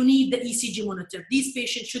 You need the ECG monitor. These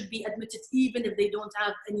patients should be admitted even if they don't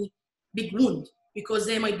have any big wound, because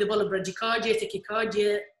they might develop bradycardia,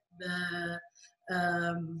 tachycardia,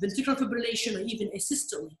 ventricular fibrillation, or even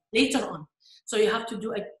asystole later on. So you have to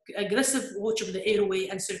do aggressive watch of the airway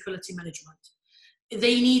and circulatory management.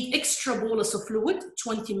 They need extra bolus of fluid,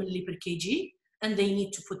 20 milliliters per kg. And they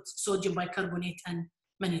need to put sodium bicarbonate and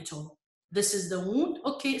mannitol. This is the wound.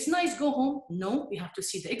 Okay, it's nice, go home. No, we have to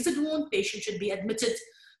see the exit wound. Patient should be admitted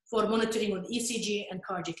for monitoring with ECG and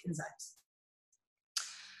cardiac enzymes.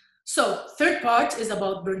 So third part is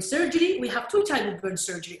about burn surgery. We have two types of burn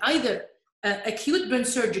surgery, either acute burn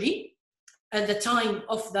surgery at the time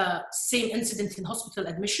of the same incident in hospital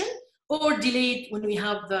admission, or delayed when we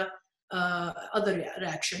have the other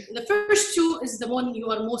reaction. The first two is the one you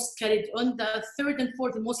are most carried on. The third and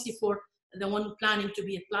fourth are mostly for the one planning to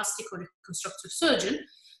be a plastic or reconstructive surgeon.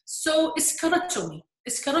 So sclerotomy.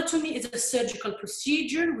 Sclerotomy is a surgical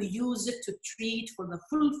procedure. We use it to treat for the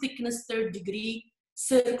full thickness, third degree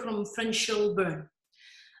circumferential burn.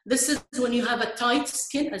 This is when you have a tight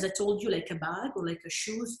skin, as I told you, like a bag or like a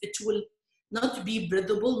shoes. It will not be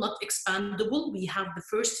breathable, not expandable. We have the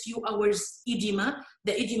first few hours edema.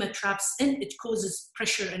 The edema traps in, it causes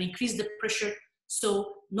pressure and increase the pressure,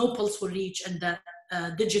 so no pulse will reach, and the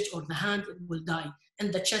digit or the hand will die.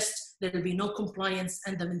 In the chest, there will be no compliance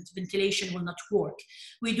and the ventilation will not work.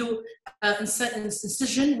 We do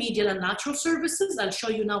incision, medial and lateral services. I'll show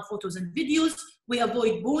you now photos and videos. We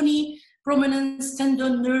avoid bony, prominence,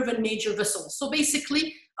 tendon, nerve, and major vessels. So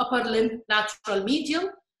basically, upper limb, lateral, medial,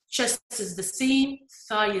 chest is the same,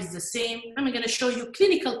 thigh is the same. I'm going to show you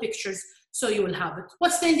clinical pictures so you will have it.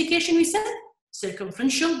 What's the indication we said?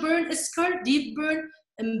 Circumferential burn, scar, deep burn,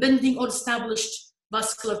 impending or established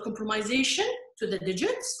vascular compromisation to the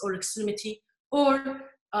digits or extremity, or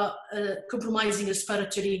compromising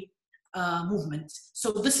respiratory movement.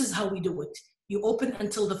 So this is how we do it. You open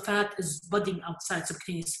until the fat is budding outside,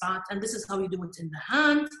 subcutaneous fat, and this is how you do it in the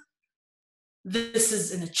hand. This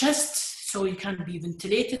is in the chest, so you can be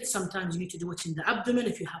ventilated. Sometimes you need to do it in the abdomen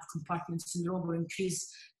if you have compartment syndrome or increased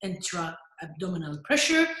intra-abdominal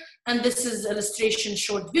pressure. And this is illustration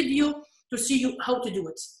short video to see you how to do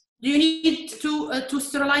it. Do you need to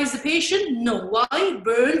sterilize the patient? No. Why?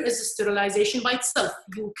 Burn is a sterilization by itself.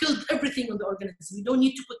 You killed everything in the organism. You don't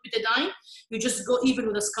need to put betadine. You just go even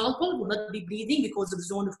with a scalpel, will not be bleeding because of the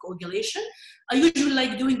zone of coagulation. I usually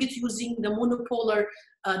like doing it using the monopolar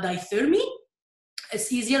dithermy.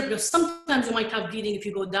 It's easier because sometimes you might have bleeding if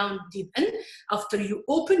you go down deep in. After you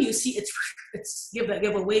open, you see it's give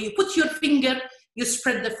away. You put your finger, you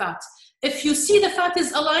spread the fat. If you see the fat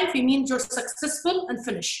is alive, it means you're successful and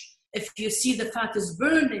finish. If you see the fat is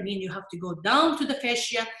burned, I mean you have to go down to the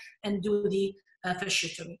fascia and do the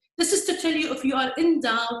fasciotomy. This is to tell you if you are in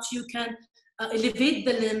doubt, you can elevate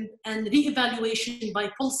the limb and re-evaluation by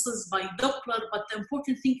pulses, by Doppler, but the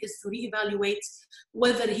important thing is to re-evaluate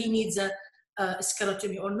whether he needs a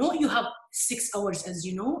sclerotomy or no. You have 6 hours, as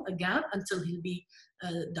you know, a gap until he'll be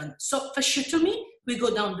done. So fasciotomy, we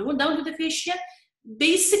go down to the fascia.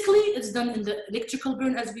 Basically, it's done in the electrical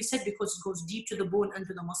burn, as we said, because it goes deep to the bone and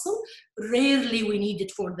to the muscle. Rarely we need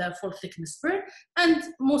it for the full thickness burn. And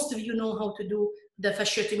most of you know how to do the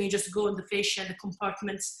fasciotomy. Just go in the fascia, the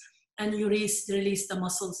compartments, and you release the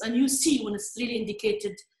muscles. And you see when it's really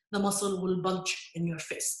indicated, the muscle will bulge in your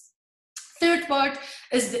face. Third part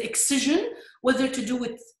is the excision, whether to do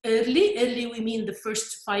it early. Early, we mean the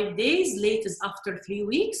first 5 days. Late is after 3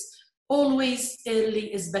 weeks. Always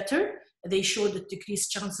early is better. They show the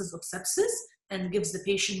decreased chances of sepsis and gives the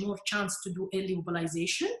patient more chance to do early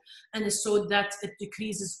mobilization. And so that it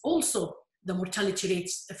decreases also the mortality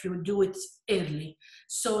rates if you do it early.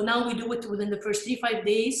 So now we do it within the first 3-5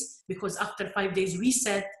 days, because after 5 days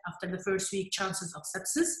reset, after the first week, chances of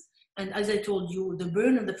sepsis. And as I told you, the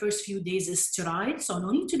burn in the first few days is sterile, so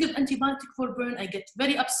no need to give antibiotic for burn. I get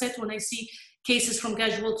very upset when I see cases from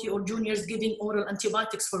casualty or juniors giving oral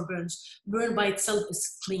antibiotics for burns. Burn by itself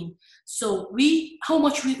is clean. So how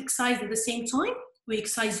much we excise at the same time? We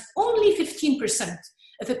excise only 15%.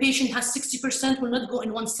 If a patient has 60%, will not go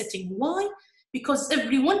in one setting. Why? Because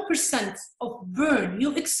every 1% of burn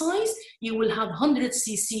you excise, you will have 100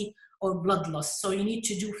 cc or blood loss. So you need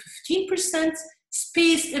to do 15%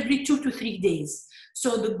 spaced every 2 to 3 days.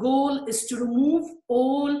 So the goal is to remove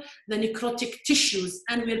all the necrotic tissues,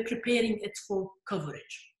 and we're preparing it for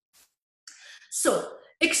coverage. So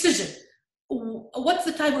excision. What's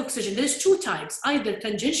the type of excision? There's 2 types, either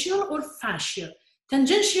tangential or fascial.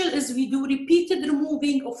 Tangential is we do repeated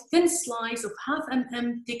removing of thin slice of 0.5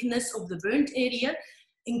 mm thickness of the burnt area,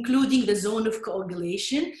 including the zone of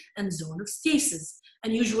coagulation and zone of stasis.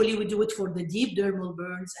 And usually we do it for the deep dermal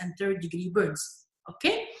burns and 3rd degree burns,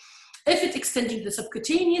 okay? If it's extending the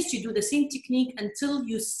subcutaneous, you do the same technique until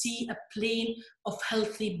you see a plane of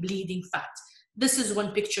healthy bleeding fat. This is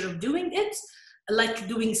one picture of doing it, like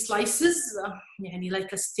doing slices,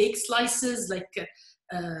 like a steak slices, like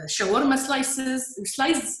shawarma slices. You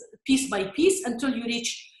slice piece by piece until you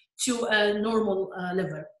reach to a normal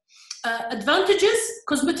level. Advantages,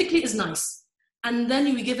 cosmetically is nice. And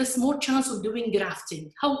then we give us more chance of doing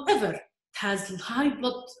grafting. However, it has high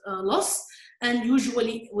blood loss, and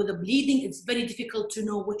usually with the bleeding, it's very difficult to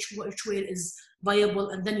know which way is viable,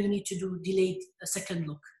 and then you need to do delayed second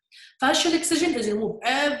look. Fascial excision is remove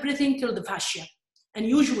everything till the fascia, and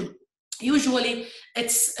usually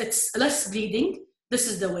it's less bleeding. This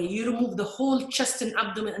is the way you remove the whole chest and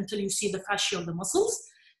abdomen until you see the fascia of the muscles.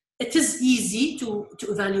 It is easy to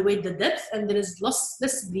evaluate the depth, and there is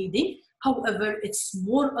less bleeding. However, it's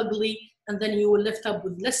more ugly, and then you will lift up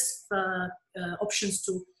with less options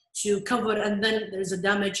to cover, and then there's a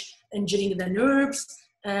damage, injuring the nerves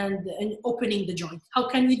and opening the joint. How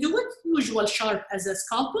can we do it? Usual sharp as a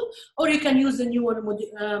scalpel, or you can use the newer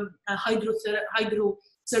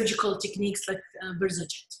hydrosurgical techniques like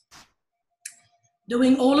Versajet.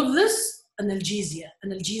 Doing all of this, analgesia.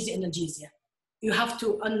 You have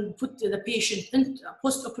to put the patient in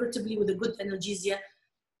post-operatively with a good analgesia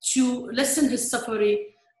to lessen his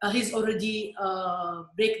suffering. He's already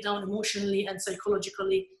breakdown emotionally and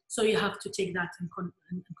psychologically, so you have to take that in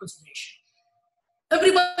consideration.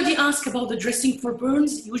 Everybody asks about the dressing for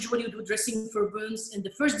burns. Usually you do dressing for burns in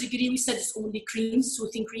the first degree. We said it's only creams,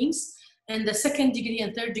 soothing creams. And the second degree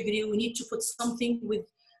and third degree, we need to put something with,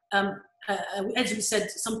 as we said,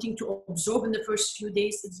 something to absorb in the first few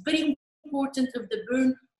days. It's very important of the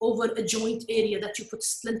burn over a joint area that you put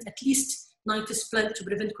splint, at least 90 splint to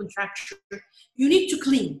prevent contracture. You need to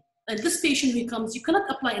clean. And this patient who comes, you cannot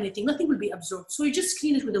apply anything, nothing will be absorbed. So you just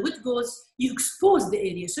clean it with a wet gauze, you expose the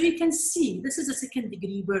area so you can see this is a second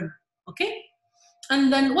degree burn, okay?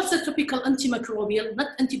 And then what's a topical antimicrobial,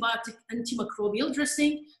 not antibiotic, antimicrobial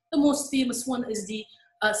dressing? The most famous one is the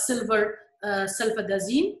silver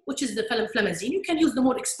sulfadazine, which is the flamazine. You can use the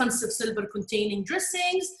more expensive silver containing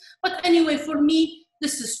dressings, but anyway, for me,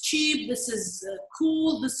 this is cheap, this is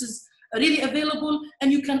cool, this is really available,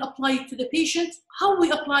 and you can apply it to the patient. How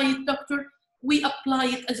we apply it, doctor? We apply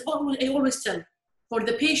it, as I always tell, for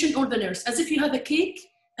the patient or the nurse, as if you have a cake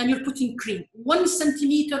and you're putting cream. 1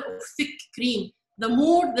 centimeter of thick cream, the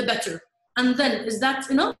more the better. And then, is that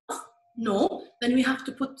enough? No, then we have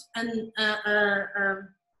to put an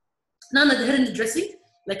non-adherent dressing,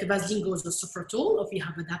 like a Vaseline goes with Sofratol, if you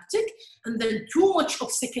have Adaptic, and then too much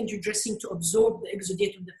of secondary dressing to absorb the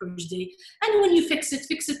exudate of the first day. And when you fix it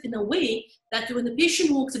in a way that when the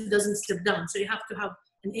patient walks, it doesn't slip down. So you have to have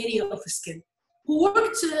an area of skin. Who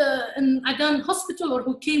worked in Adan Hospital or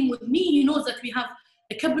who came with me, he knows that we have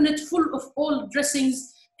a cabinet full of all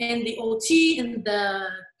dressings in the OT, in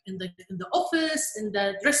the office, in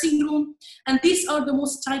the dressing room. And these are the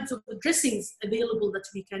most types of dressings available that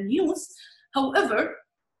we can use. However,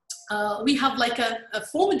 we have like a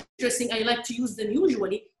foam dressing. I like to use them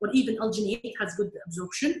usually, or even alginate has good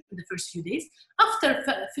absorption in the first few days. After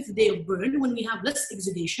 5th day of burn, when we have less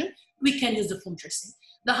exudation, we can use the foam dressing.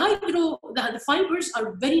 The fibers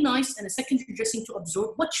are very nice and a secondary dressing to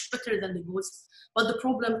absorb, much better than the gauze, but the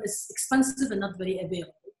problem is expensive and not very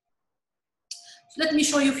available. So let me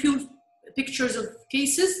show you a few pictures of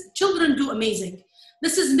cases. Children do amazing.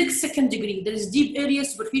 This is mixed second degree. There is deep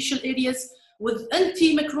areas, superficial areas, with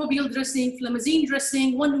antimicrobial dressing, flamazine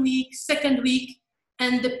dressing, 1 week, second week,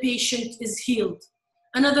 and the patient is healed.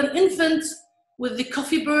 Another infant with the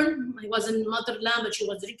coffee burn. I was in motherland, but she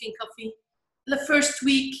was drinking coffee. The first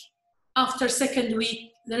week, after second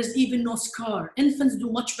week, there is even no scar. Infants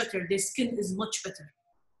do much better. Their skin is much better.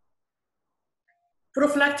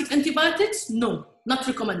 Prophylactic antibiotics? No, not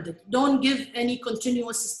recommended. Don't give any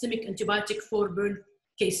continuous systemic antibiotic for burn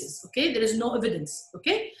cases, okay? There is no evidence,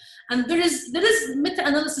 okay? And there is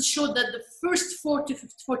meta-analysis showed that the first 4 to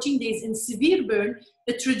 14 days in severe burn,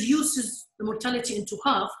 it reduces the mortality into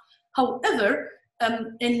half. However,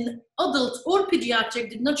 in adult or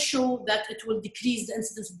pediatric, did not show that it will decrease the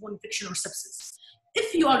incidence of bone infection or sepsis.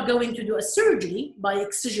 If you are going to do a surgery by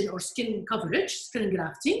excision or skin coverage, skin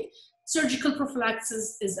grafting, surgical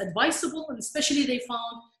prophylaxis is advisable, and especially they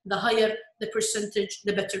found the higher the percentage,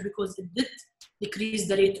 the better, because it did decrease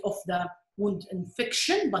the rate of the wound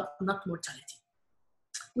infection, but not mortality.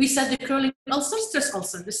 We said the curling ulcer, stress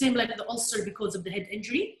ulcer, the same like the ulcer because of the head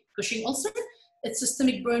injury, Cushing ulcer. Its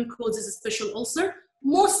systemic burn causes a special ulcer.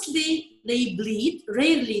 Mostly they bleed,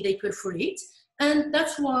 rarely they perforate. And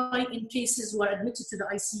that's why in cases who are admitted to the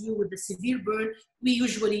ICU with the severe burn, we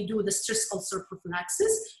usually do the stress ulcer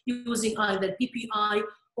prophylaxis using either PPI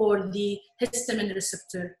or the histamine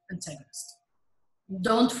receptor antagonist.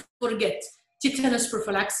 Don't forget tetanus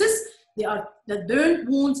prophylaxis. The burn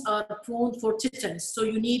wounds are prone for tetanus. So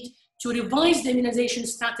you need to revise the immunization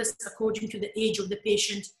status according to the age of the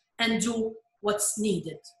patient and do what's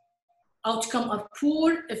needed. outcome are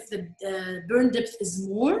poor if the burn depth is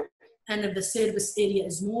more and if the service area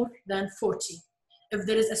is more than 40. If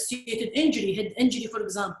there is associated injury, head injury, for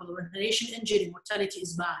example, or inhalation injury, mortality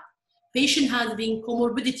is bad. Patient has been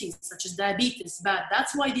comorbidities such as diabetes, bad.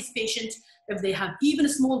 That's why these patients, if they have even a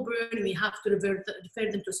small burn, we have to refer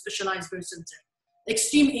them to a specialized burn center.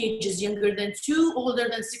 Extreme ages, younger than 2, older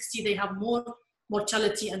than 60, they have more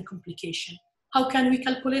mortality and complication. How can we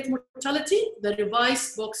calculate mortality? The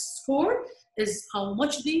revised box score is how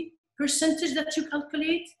much the percentage that you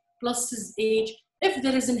calculate plus his age. If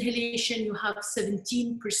there is inhalation, you have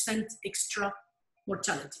 17% extra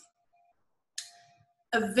mortality.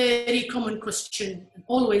 A very common question,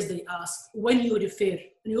 always they ask, when you refer,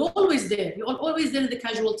 and you're always there in the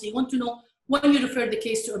casualty, you want to know when you refer the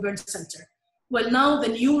case to a burn center. Well, now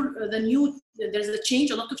there's a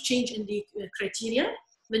change, a lot of change in the criteria.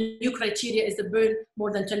 The new criteria is the burn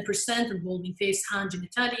more than 10% involving face, hand,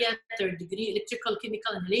 genitalia, third degree electrical,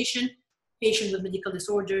 chemical inhalation, patient with medical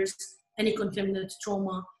disorders, any contaminant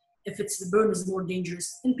trauma, if it's the burn is more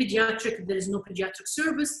dangerous. In pediatric, if there is no pediatric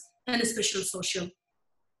service, and special social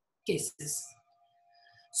cases.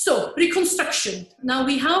 So reconstruction. Now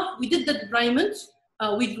we did the debridement.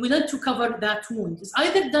 We need to cover that wound. It's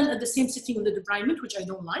either done at the same sitting with the debridement, which I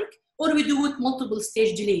don't like, or we do it multiple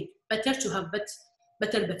stage delayed. Better to have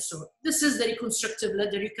better bed sore. This is the reconstructive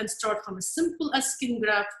ladder. You can start from as simple as skin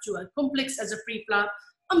graft to a complex as a pre-flap.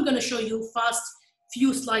 I'm going to show you fast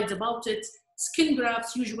few slides about it. Skin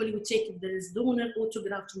grafts, usually we take if there is donor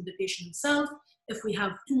autograft from the patient himself. If we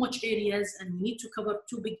have too much areas and we need to cover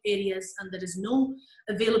too big areas and there is no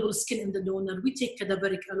available skin in the donor, we take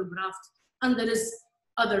cadaveric allograft, and there is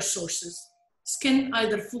other sources. Skin,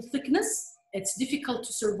 either full thickness, it's difficult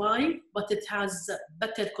to survive, but it has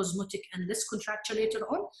better cosmetic and less contracture later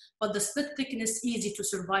on, but the split thickness, easy to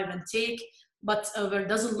survive and take, but it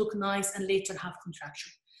doesn't look nice and later have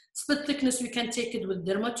contraction. Split thickness, we can take it with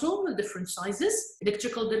dermatome, with different sizes,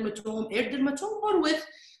 electrical dermatome, air dermatome, or with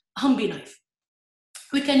Humvee knife.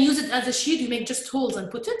 We can use it as a sheet. You make just holes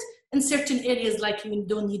and put it in certain areas, like you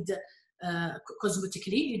don't need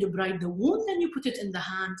cosmetically. You debride the wound and you put it in the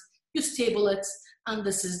hand, you stable it, and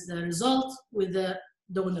this is the result with the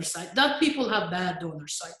donor site. That people have bad donor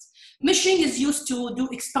sites. Meshing is used to do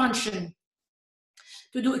expansion.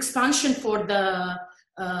 To do expansion for the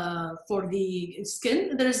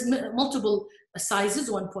skin, there is multiple sizes,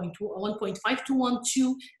 1.5 to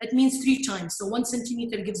 1.2. It means 3 times. So 1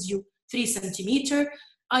 centimeter gives you 3 centimeter,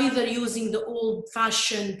 either using the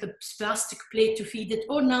old-fashioned plastic plate to feed it,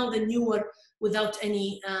 or now the newer without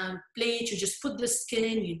any plate. You just put the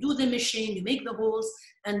skin, you do the meshing, you make the holes,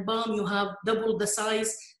 and bam, you have double the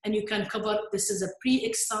size, and you can cover. This is a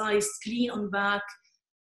pre-excised, clean on back,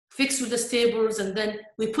 fixed with the stables, and then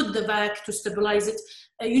we put the vac to stabilize it.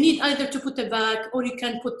 You need either to put a vac, or you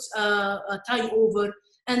can put a tie over,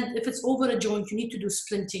 and if it's over a joint, you need to do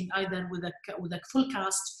splinting, either with a full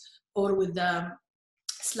cast or with the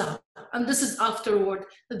slab. And this is afterward,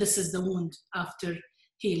 this is the wound after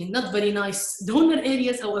healing. Not very nice donor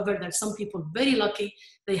areas, however, there's some people very lucky,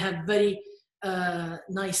 they have very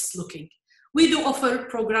nice looking. We do offer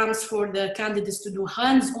programs for the candidates to do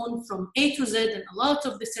hands-on from A to Z, and a lot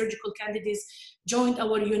of the surgical candidates joined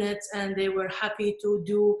our unit and they were happy to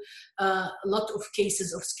do a lot of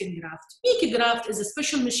cases of skin graft. Meaky graft is a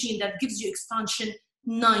special machine that gives you expansion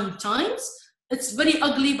 9 times. It's very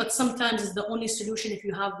ugly, but sometimes it's the only solution if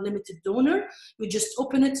you have limited donor. You just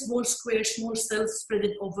open it, small square, small cells, spread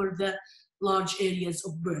it over the large areas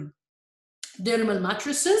of burn. Dermal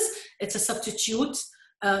mattresses, it's a substitute.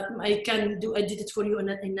 I did it for you in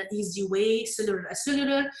an easy way, cellular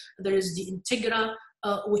acellular. There is the Integra,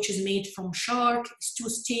 which is made from shark. It's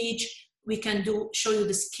 2-stage. We can show you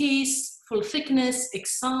this case, full thickness,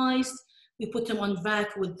 excised. We put them on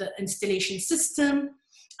vac with the installation system.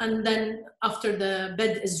 And then after the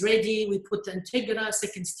bed is ready, we put the Integra.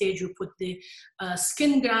 2nd stage, we put the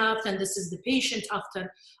skin graft, and this is the patient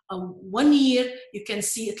after 1 year. You can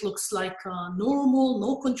see it looks like normal,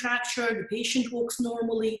 no contracture. The patient walks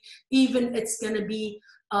normally. Even it's gonna be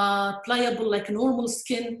pliable like normal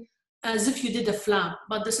skin, as if you did a flap,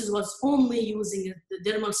 but this was only using the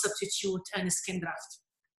dermal substitute and a skin graft.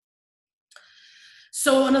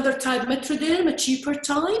 So another type, Metroderm, a cheaper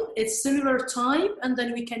type, it's cellular type, and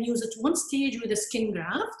then we can use it 1 stage with a skin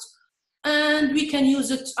graft, and we can use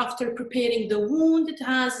it after preparing the wound. It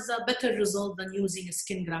has a better result than using a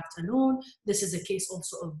skin graft alone. This is a case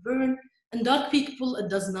also of burn. In dark people, it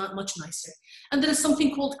does not much nicer. And there is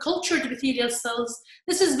something called cultured epithelial cells.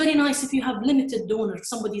 This is very nice if you have limited donors.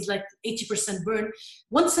 Somebody's like 80% burn.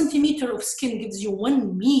 1 centimeter of skin gives you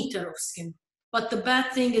 1 meter of skin. But the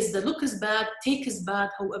bad thing is the look is bad, take is bad.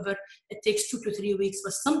 However, it takes 2 to 3 weeks,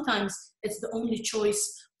 but sometimes it's the only choice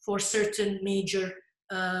for certain major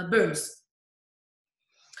burns.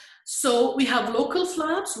 So we have local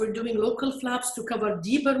flaps. We're doing local flaps to cover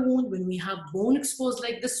deeper wound. When we have bone exposed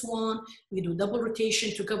like this one, we do double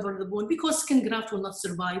rotation to cover the bone because skin graft will not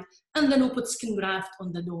survive. And then we put skin graft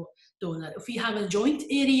on the donor. If we have a joint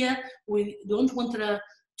area, we don't want to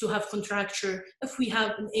have contracture. If we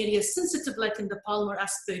have an area sensitive, like in the palmar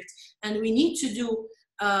aspect, and we need to do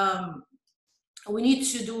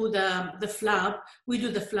the flap, we do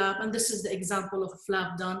the flap, and this is the example of a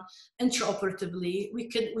flap done intraoperatively.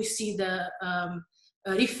 We see the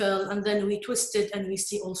refill, and then we twist it, and we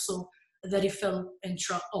see also the refill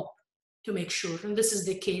intra-op to make sure. And this is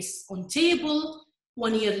the case on table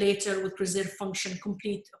 1 year later with preserved function,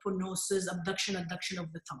 complete aponeuroses, abduction, adduction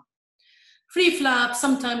of the thumb. Free flap,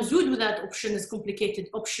 sometimes we do that option, is complicated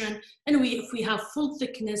option. And if we have full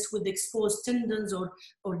thickness with exposed tendons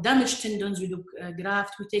or damaged tendons, we do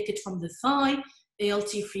graft. We take it from the thigh,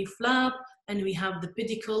 ALT free flap, and we have the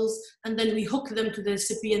pedicles, and then we hook them to the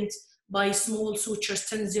recipient by small sutures,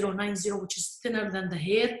 10-0, 9-0, which is thinner than the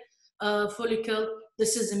hair follicle.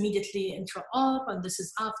 This is immediately intra-op, and this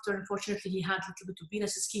is after. Unfortunately, he had a little bit of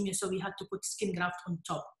venous ischemia, so we had to put skin graft on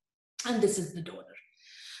top. And this is the donor.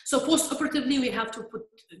 So post-operatively, we have to put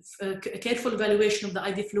a careful evaluation of the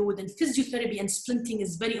IV fluid, and physiotherapy and splinting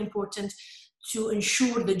is very important to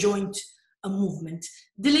ensure the joint movement.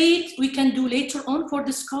 Delayed, we can do later on for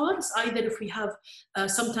the scars, either if we have,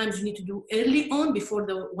 sometimes we need to do early on before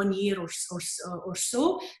the 1 year or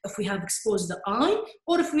so, if we have exposed the eye,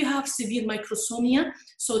 or if we have severe microsomia,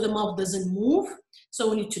 so the mouth doesn't move, so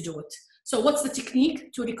we need to do it. So what's the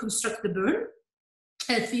technique to reconstruct the burn?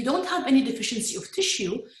 If you don't have any deficiency of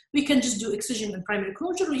tissue, we can just do excision and primary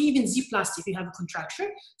closure, or even Z-plasty if you have a contracture,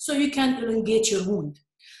 so you can elongate your wound.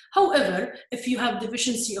 However, if you have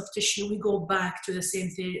deficiency of tissue, we go back to the same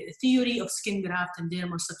theory of skin graft and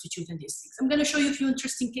dermal substitute and these things. I'm going to show you a few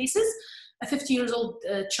interesting cases. A 50-year-old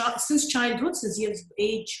child, since childhood, since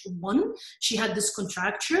age 1, she had this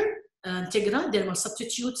contracture, Tegra, dermal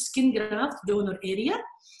substitute, skin graft, donor area.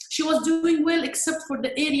 She was doing well except for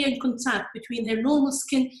the area in contact between her normal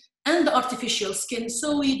skin and the artificial skin.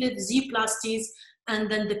 So we did Z-plasties,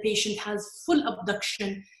 and then the patient has full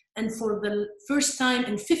abduction. And for the first time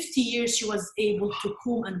in 50 years, she was able to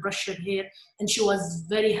comb and brush her hair, and she was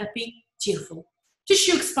very happy, tearful.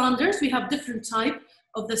 Tissue expanders, we have different type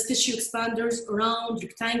of the tissue expanders, round,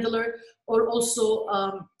 rectangular, or also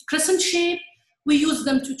crescent shape. We use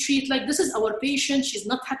them to treat, like this is our patient, she's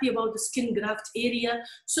not happy about the skin graft area.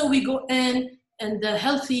 So we go in and the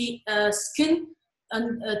healthy skin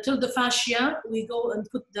and till the fascia, we go and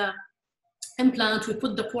put the implant, we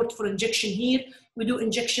put the port for injection here. We do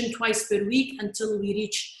injection twice per week until we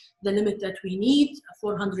reach the limit that we need,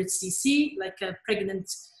 400 cc, like a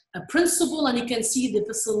pregnant principle. And you can see the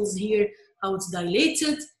vessels here, how it's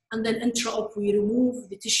dilated. And then intra-op, we remove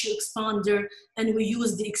the tissue expander and we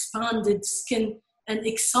use the expanded skin and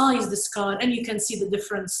excise the scar. And you can see the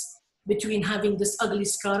difference between having this ugly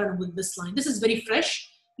scar and with this line. This is very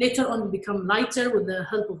fresh. Later on, we become lighter with the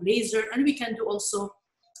help of laser, and we can do also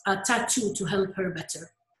a tattoo to help her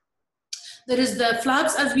better. There is the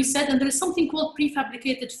flaps, as we said, and there is something called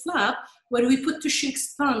prefabricated flap, where we put tissue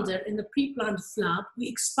expander in the pre-planned flap, we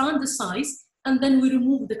expand the size, and then we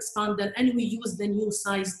remove the expander, and we use the new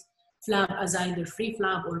sized flap as either free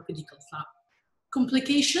flap or pedicle flap.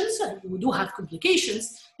 Complications, we do have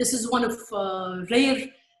complications. This is one of rare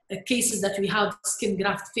cases that we have skin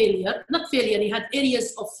graft failure. Not failure, he had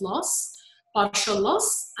areas of loss, partial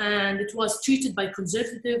loss, and it was treated by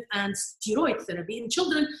conservative and steroid therapy. In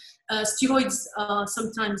children, steroids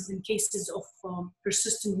sometimes in cases of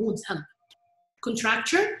persistent wounds help.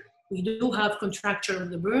 Contracture, we do have contracture of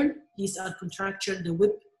the burn. These are contracture, the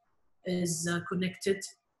whip is connected.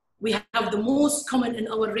 We have the most common in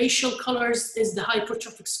our racial colors is the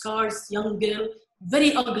hypertrophic scars, young girl,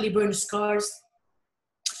 very ugly burn scars.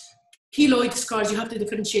 Keloid scars, you have to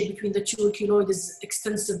differentiate between the two. Keloid is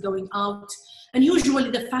extensive going out. And usually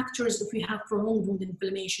the factors, if we have prolonged wound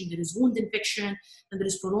inflammation, there is wound infection and there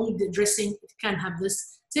is prolonged dressing, it can have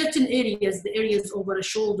this. Certain areas, the areas over a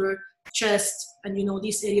shoulder, chest, and you know,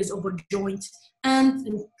 these areas over joint, and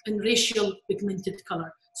in racial pigmented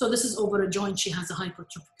color. So this is over a joint, she has a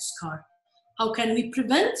hypertrophic scar. How can we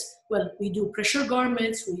prevent? Well, we do pressure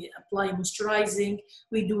garments, we apply moisturizing,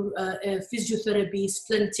 we do physiotherapy,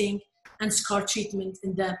 splinting, and scar treatment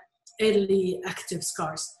in the early active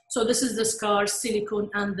scars. So this is the scar, silicone,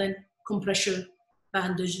 and then compression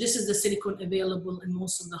bandage. This is the silicone available in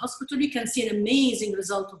most of the hospital. You can see an amazing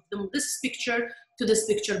result of them, this picture to this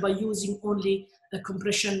picture, by using only a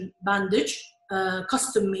compression bandage,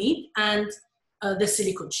 custom made, and the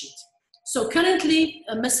silicone sheet. So currently,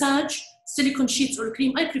 a massage, silicone sheets or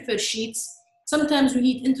cream, I prefer sheets. Sometimes we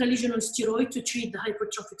need intralesional steroid to treat the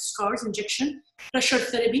hypertrophic scars, injection, pressure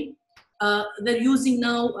therapy. They're using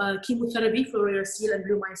now chemotherapy for Fluorouracil and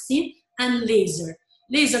bleomycin, and laser.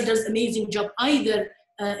 Laser does amazing job, either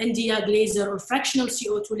Nd:YAG laser or fractional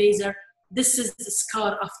CO2 laser. This is the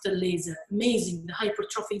scar after laser. Amazing, the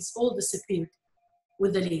hypertrophies all disappeared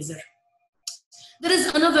with the laser. There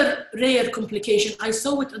is another rare complication. I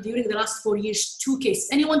saw it during the last 4 years, 2 cases.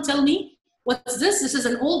 Anyone tell me what's this? This is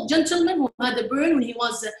an old gentleman who had a burn when he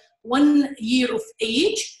was 1 year of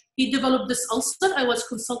age. He developed this ulcer. I was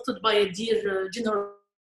consulted by a dear general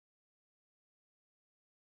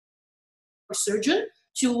surgeon.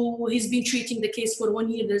 He's been treating the case for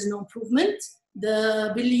 1 year. There's no improvement.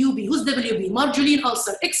 The WB, who's WB? Marjolein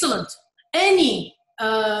ulcer, excellent. Any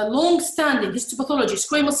long-standing histopathology,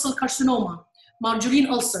 squamous cell carcinoma, Marjolein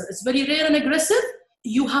ulcer, it's very rare and aggressive.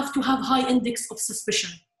 You have to have high index of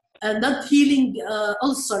suspicion. And not healing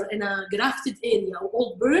ulcer in a grafted area or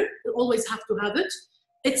old burn, you always have to have it.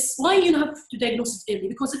 It's why you have to diagnose it early,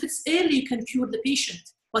 because if it's early, you can cure the patient.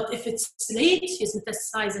 But if it's late, he's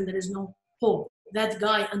metastasized and there is no hope. That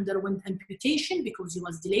guy underwent amputation because he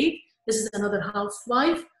was delayed. This is another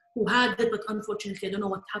housewife who had it, but unfortunately, I don't know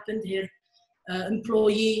what happened. Her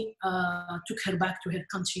employee took her back to her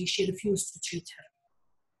country. She refused to treat her.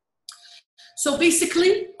 So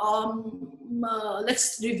basically,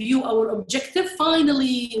 let's review our objective.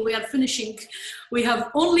 Finally, we are finishing. We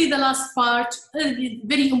have only the last part,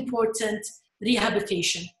 very important,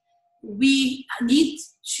 rehabilitation. We need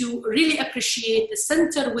to really appreciate the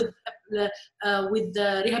center with the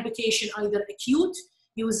rehabilitation, either acute,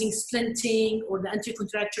 using splinting or the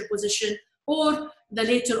anti-contracture position, or the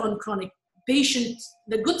later on chronic.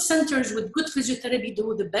 The good centers with good physiotherapy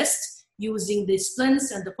do the best, using the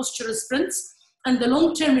splints and the postural sprints, and the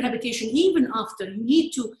long-term rehabilitation, even after, you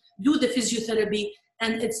need to do the physiotherapy,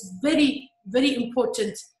 and it's very, very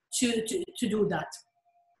important to do that.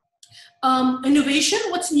 Innovation,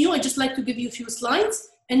 what's new? I just like to give you a few slides.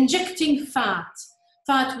 Injecting fat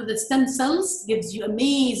with the stem cells gives you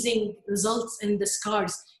amazing results in the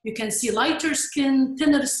scars. You can see lighter skin,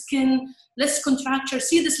 thinner skin, less contracture.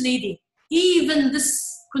 See this lady, even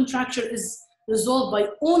this contracture is resolved by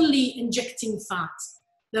only injecting fat.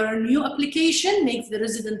 There are new application, makes the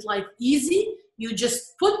resident life easy. You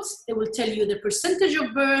just put, it will tell you the percentage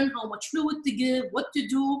of burn, how much fluid to give, what to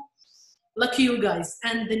do. Lucky you guys.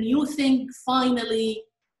 And the new thing, finally,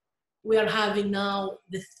 we are having now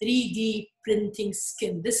the 3D printing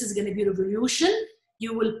skin. This is going to be a revolution.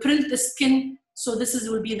 You will print the skin, so this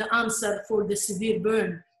will be the answer for the severe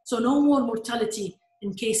burn. So no more mortality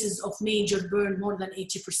in cases of major burn, more than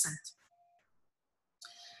 80%.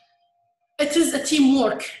 It is a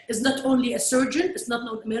teamwork. It's not only a surgeon, it's not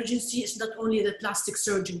an emergency, it's not only the plastic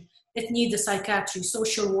surgeon. It needs a psychiatry,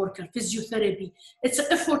 social worker, physiotherapy. It's an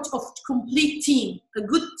effort of complete team. A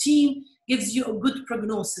good team gives you a good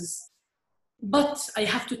prognosis. But I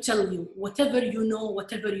have to tell you, whatever you know,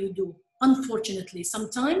 whatever you do, unfortunately,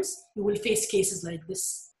 sometimes you will face cases like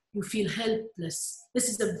this. You feel helpless. This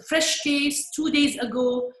is a fresh case, 2 days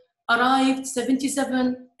ago, arrived,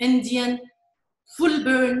 77, Indian, full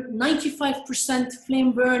burn, 95%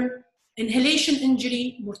 flame burn, inhalation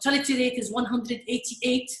injury, mortality rate is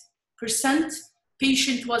 188%.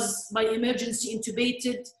 Patient was by emergency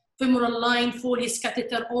intubated, femoral line, Foley's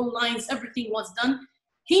catheter, all lines, everything was done.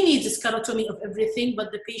 He needs a sclerotomy of everything,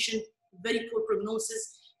 but the patient, very poor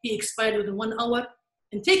prognosis, he expired within 1 hour.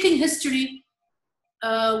 In taking history,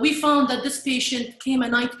 we found that this patient came a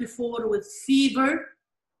night before with fever,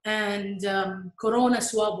 and corona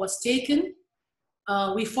swab was taken.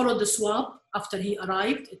 We followed the swab after he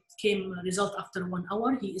arrived. It came a result after 1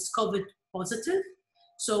 hour. He is COVID positive.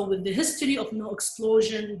 So with the history of no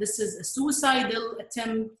explosion, this is a suicidal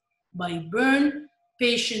attempt by burn.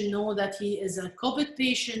 Patient know that he is a COVID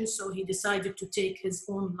patient, so he decided to take his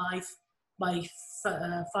own life by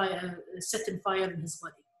setting fire in his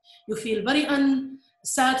body. You feel very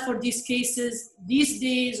sad for these cases. These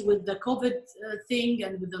days with the COVID thing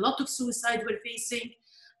and with a lot of suicide we're facing,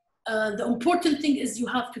 the important thing is you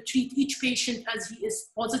have to treat each patient as he is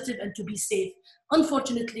positive and to be safe.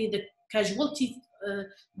 Unfortunately, the casualty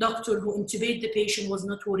doctor who intubated the patient was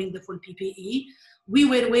not wearing the full PPE. We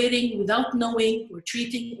were wearing without knowing, we're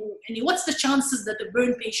treating, and what's the chances that a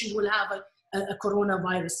burn patient will have a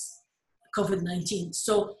coronavirus, COVID-19?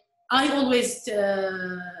 So I always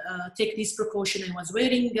take these precautions. I was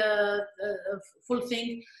wearing a full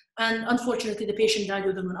thing, and unfortunately the patient died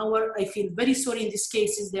within 1 hour. I feel very sorry in these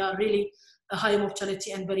cases. They are really a high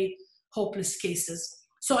mortality and very hopeless cases.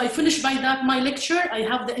 So I finished by that my lecture. I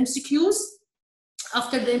have the MCQs.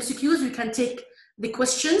 After the MCQs, we can take the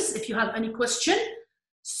questions if you have any question.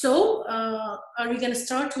 So are we going to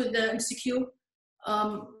start with the MCQ?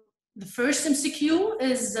 The first MCQ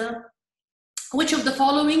is, which of the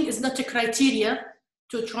following is not a criteria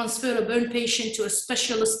to transfer a burn patient to a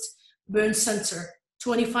specialist burn center?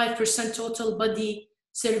 25% total body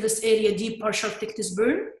surface area deep partial thickness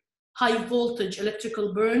burn, high voltage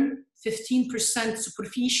electrical burn, 15%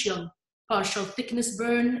 superficial partial thickness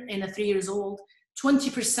burn in a 3 years old,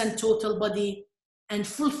 20% total body, and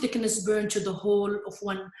full thickness burn to the whole of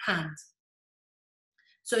one hand.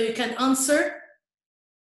 So you can answer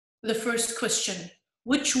the first question.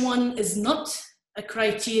 Which one is not a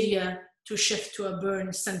criteria to shift to a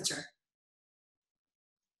burn center?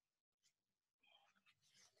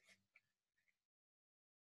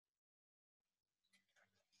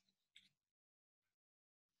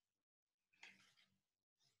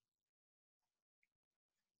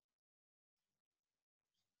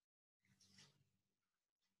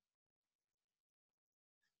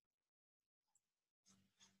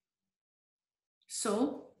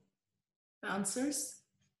 So, the answers?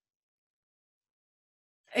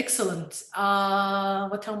 Excellent.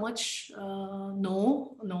 What, how much?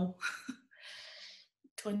 No.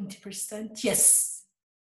 20%, yes.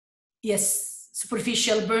 Yes,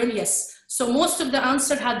 superficial burn, yes. So most of the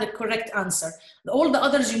answer had the correct answer. All the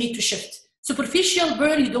others you need to shift. Superficial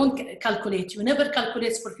burn, you don't calculate. You never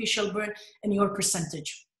calculate superficial burn in your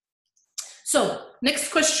percentage. So,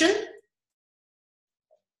 next question.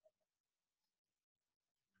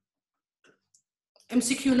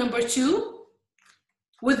 MCQ number 2.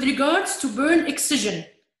 With regards to burn excision,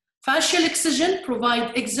 fascial excision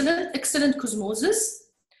provides excellent cosmosis.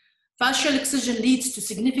 Fascial excision leads to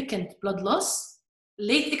significant blood loss.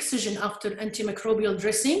 Late excision after antimicrobial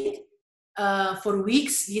dressing for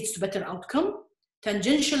weeks leads to better outcome.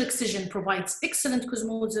 Tangential excision provides excellent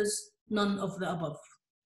cosmosis, none of the above.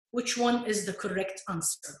 Which one is the correct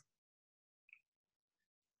answer?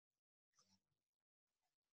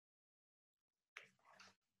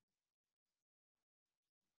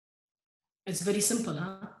 It's very simple,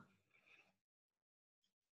 huh?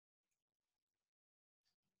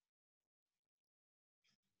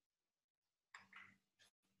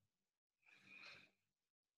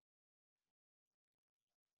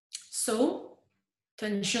 So,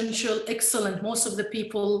 tangential, excellent. Most of the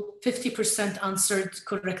people, 50% answered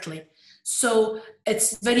correctly. So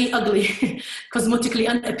it's very ugly, cosmetically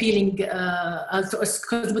unappealing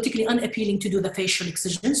to do the facial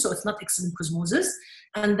excision. So it's not excellent cosmosis.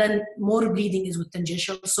 And then more bleeding is with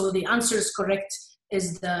tangential. So the answer is correct,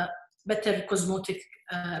 is the better cosmetic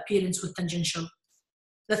appearance with tangential.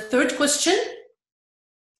 The third question,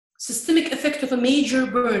 systemic effect of a major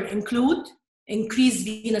burn include increased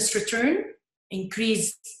venous return,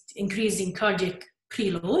 increasing cardiac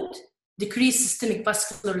preload, decreased systemic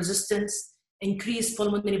vascular resistance, increased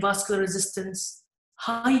pulmonary vascular resistance,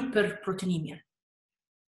 hyperproteinemia.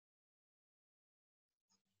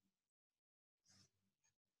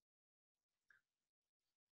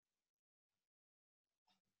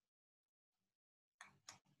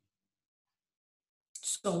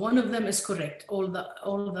 So one of them is correct, all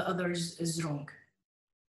the others is wrong.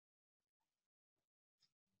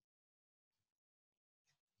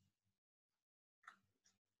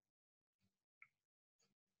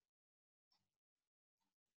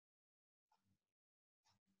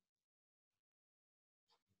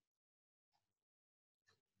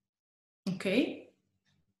 Okay.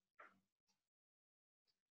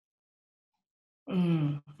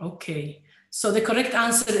 Okay. So the correct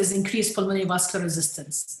answer is increased pulmonary vascular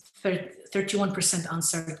resistance. 31%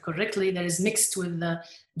 answered correctly. That is mixed with the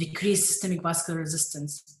decreased systemic vascular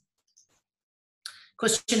resistance.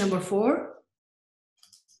 Question number 4.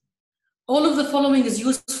 All of the following is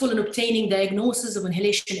useful in obtaining diagnosis of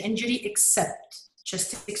inhalation injury except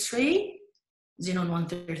chest X-ray, xenon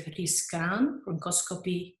 133 scan,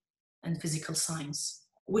 bronchoscopy, and physical signs.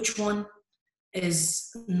 Which one is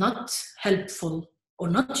not helpful or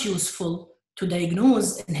not useful to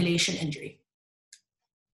diagnose inhalation injury?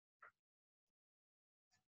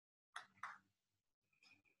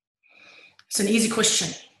 It's an easy question.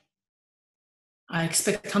 I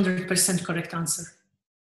expect 100% correct answer.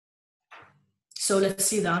 So let's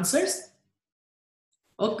see the answers.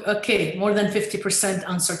 Okay, more than 50%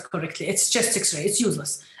 answered correctly. It's chest X-ray, it's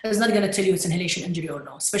useless. It's not gonna tell you it's inhalation injury or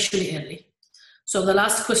no, especially early. So the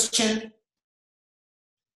last question.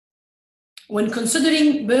 When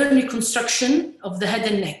considering burn reconstruction of the head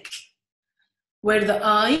and neck, where the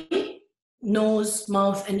eye, nose,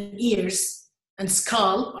 mouth, and ears and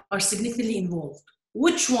scalp are significantly involved,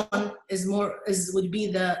 which one would be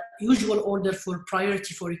the usual order for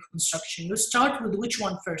priority for reconstruction? You start with which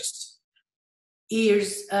one first?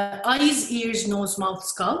 Ears, eyes, ears, nose, mouth,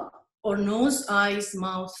 scalp, or nose, eyes,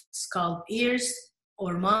 mouth, scalp, ears,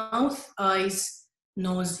 or mouth, eyes,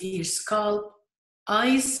 nose, ears, scalp,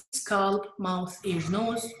 eyes, scalp, mouth, ears,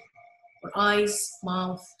 nose, or eyes,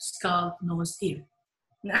 mouth, scalp, nose, ear.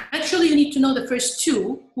 Now, actually, you need to know the first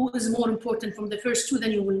two. Who is more important from the first two,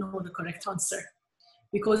 then you will know the correct answer.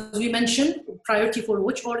 Because we mentioned priority for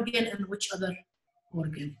which organ and which other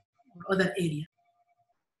organ or other area.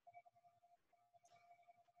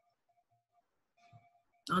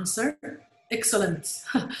 Answer, excellent.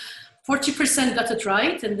 40% got it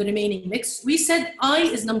right, and the remaining mix. We said eye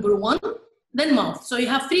is number one, then mouth. So you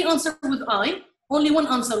have three answers with eye, only one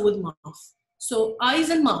answer with mouth. So eyes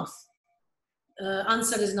and mouth.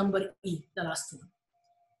 Answer is number E, the last one.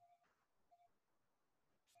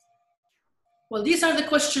 Well, these are the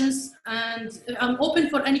questions, and I'm open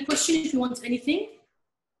for any question if you want anything.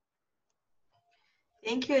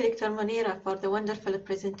 Thank you, Dr. Munira, for the wonderful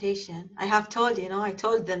presentation. I have told, I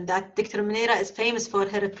told them that Dr. Munira is famous for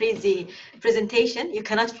her presentation. You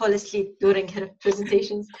cannot fall asleep during her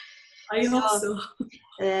presentations. I hope so.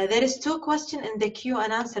 There is two questions in the Q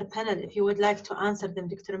and answer panel. If you would like to answer them,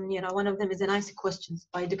 Dr. Munira. One of them is a nice question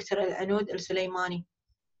by Dr. Al-Anud Al-Sulaymani.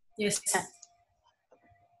 Yes.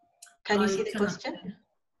 Can you see the question?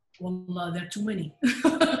 Wallah, there are too many.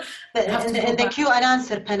 in the Q and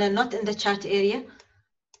answer panel, not in the chat area.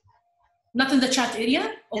 Not in the chat area?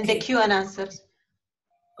 Okay. In the Q and answers.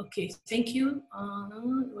 Okay, thank you.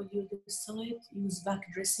 Will you decide use back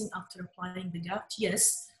dressing after applying the graft?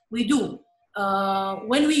 Yes, we do.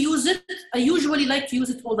 When we use it, I usually like to use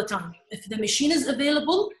it all the time. If the machine is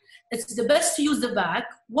available, it's the best to use the vac.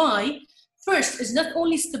 Why? First, it's not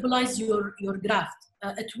only stabilize your graft,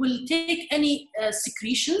 it will take any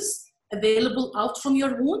secretions available out from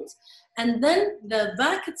your wound, and then the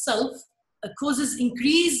vac itself causes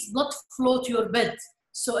increased blood flow to your bed.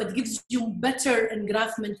 So it gives you better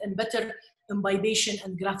engraftment and better imbibation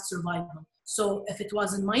and graft survival. So if it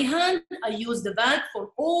was in my hand, I use the vac for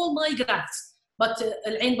all my grafts. But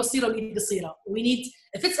العين بصيرة والإيد قصيرة. We need,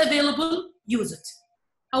 if it's available, use it.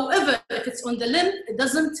 However, if it's on the limb, it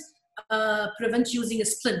doesn't prevent using a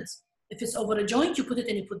splint. If it's over a joint, you put it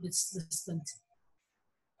and you put the splint.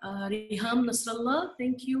 Riham Nasrallah,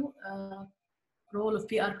 thank you. Role of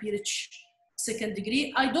PRP-rich second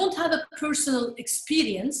degree. I don't have a personal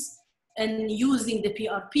experience in using the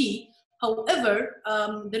PRP. However,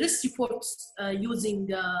 there is reports using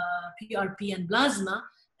PRP and plasma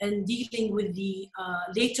and dealing with the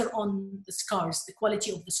later on the scars, the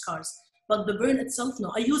quality of the scars. But the burn itself,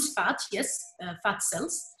 no. I use fat, yes, fat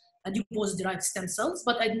cells, adipose-derived stem cells,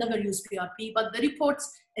 but I'd never use PRP. But the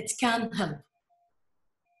reports, it can help.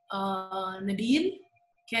 Nabil,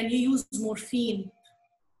 can you use morphine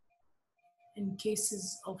in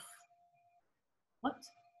cases of what?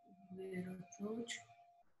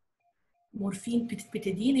 Morphine,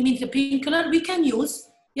 pitidine. I mean, the painkiller we can use.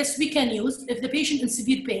 Yes, we can use. If the patient in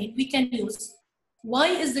severe pain, we can use. Why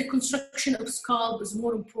is the construction of scalp is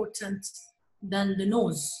more important than the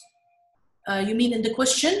nose? You mean in the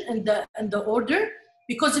question and the order?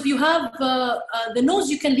 Because if you have the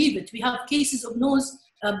nose, you can leave it. We have cases of nose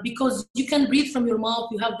because you can breathe from your mouth.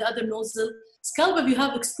 You have the other nostril. Scalp, if you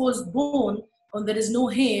have exposed bone and there is no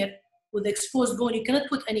hair with exposed bone, you cannot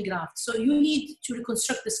put any graft. So you need to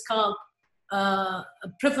reconstruct the scalp.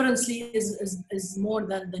 Preferentially is more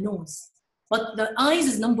than the nose. But the eyes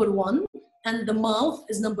is number one and the mouth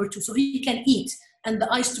is number two. So he can eat, and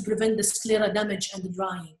the eyes to prevent the sclera damage and the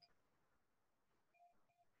drying.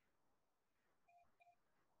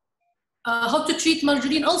 How to treat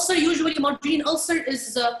margarine ulcer? Usually margarine ulcer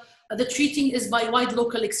is, the treating is by wide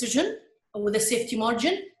local excision with a safety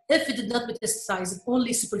margin. If it did not metastasize,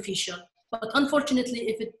 only superficial. But unfortunately,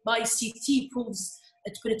 if it by CT proves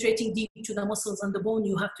it's penetrating deep to the muscles and the bone,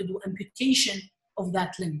 you have to do amputation of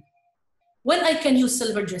that limb. When I can use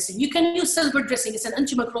silver dressing, you can use silver dressing. It's an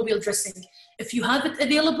antimicrobial dressing. If you have it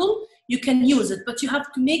available, you can use it, but you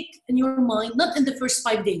have to make in your mind, not in the first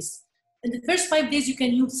 5 days. In the first 5 days, you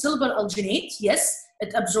can use silver alginate. Yes,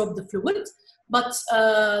 it absorbs the fluid, but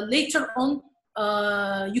later on,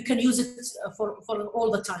 you can use it for all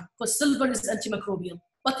the time, because silver is antimicrobial,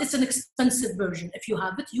 but it's an expensive version. If you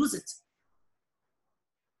have it, use it.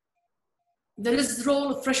 There is the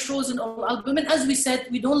role of fresh frozen oral albumin. As we said,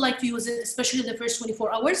 we don't like to use it, especially in the first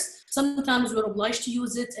 24 hours. Sometimes we're obliged to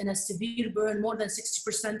use it in a severe burn, more than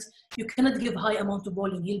 60%. You cannot give high amount of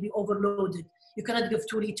volume. He'll be overloaded. You cannot give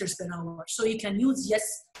 2 liters per hour. So you can use,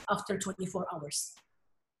 yes, after 24 hours.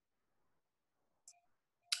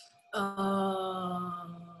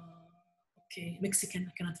 Okay, Mexican,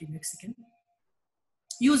 I cannot read Mexican.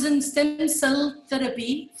 Using stem cell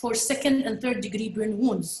therapy for 2nd and 3rd degree burn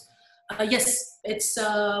wounds. Yes, it's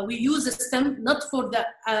we use a stem not for the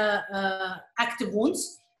active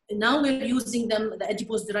wounds. Now we're using them, the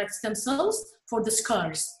adipose-derived stem cells, for the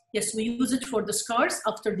scars. Yes, we use it for the scars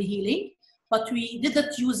after the healing, but we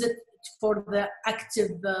didn't use it for the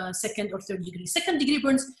active 2nd or 3rd degree. 2nd degree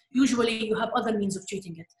burns, usually you have other means of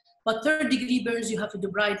treating it. But 3rd degree burns, you have to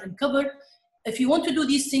debride and cover. If you want to do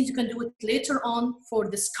these things, you can do it later on for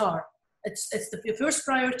the scar. Your first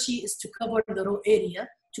priority is to cover the raw area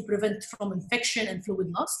to prevent from infection and fluid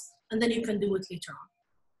loss, and then you can do it later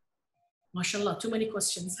on. MashaAllah, too many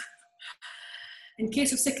questions. In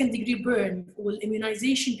case of 2nd degree burn, will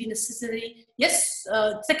immunization be necessary? Yes,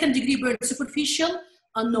 2nd degree burn superficial,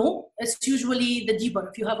 no, it's usually the deeper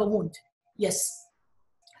if you have a wound. Yes,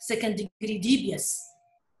 2nd degree deep, yes.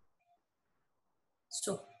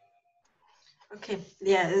 So. Okay,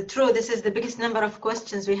 yeah, true. This is the biggest number of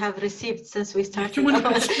questions we have received since we started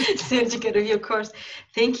our surgical review course.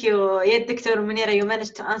 Thank you. Yeah, Dr. Munira, you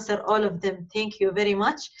managed to answer all of them. Thank you very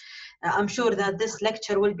much. I'm sure that this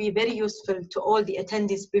lecture will be very useful to all the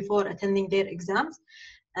attendees before attending their exams.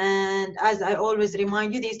 And as I always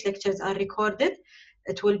remind you, these lectures are recorded.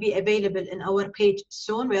 It will be available in our page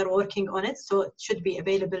soon. We are working on it, so it should be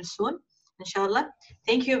available soon, inshallah.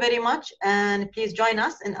 Thank you very much, and please join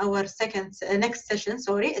us in our next session.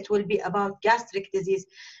 It will be about gastric disease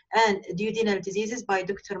and duodenal diseases by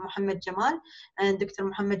Dr. Muhammad Jamal. And Dr.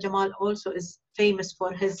 Muhammad Jamal also is famous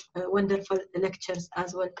for his wonderful lectures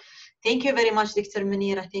as well. Thank you very much, Dr.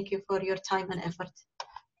 Munira. Thank you for your time and effort.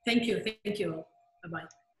 Thank you. Thank you. Bye-bye.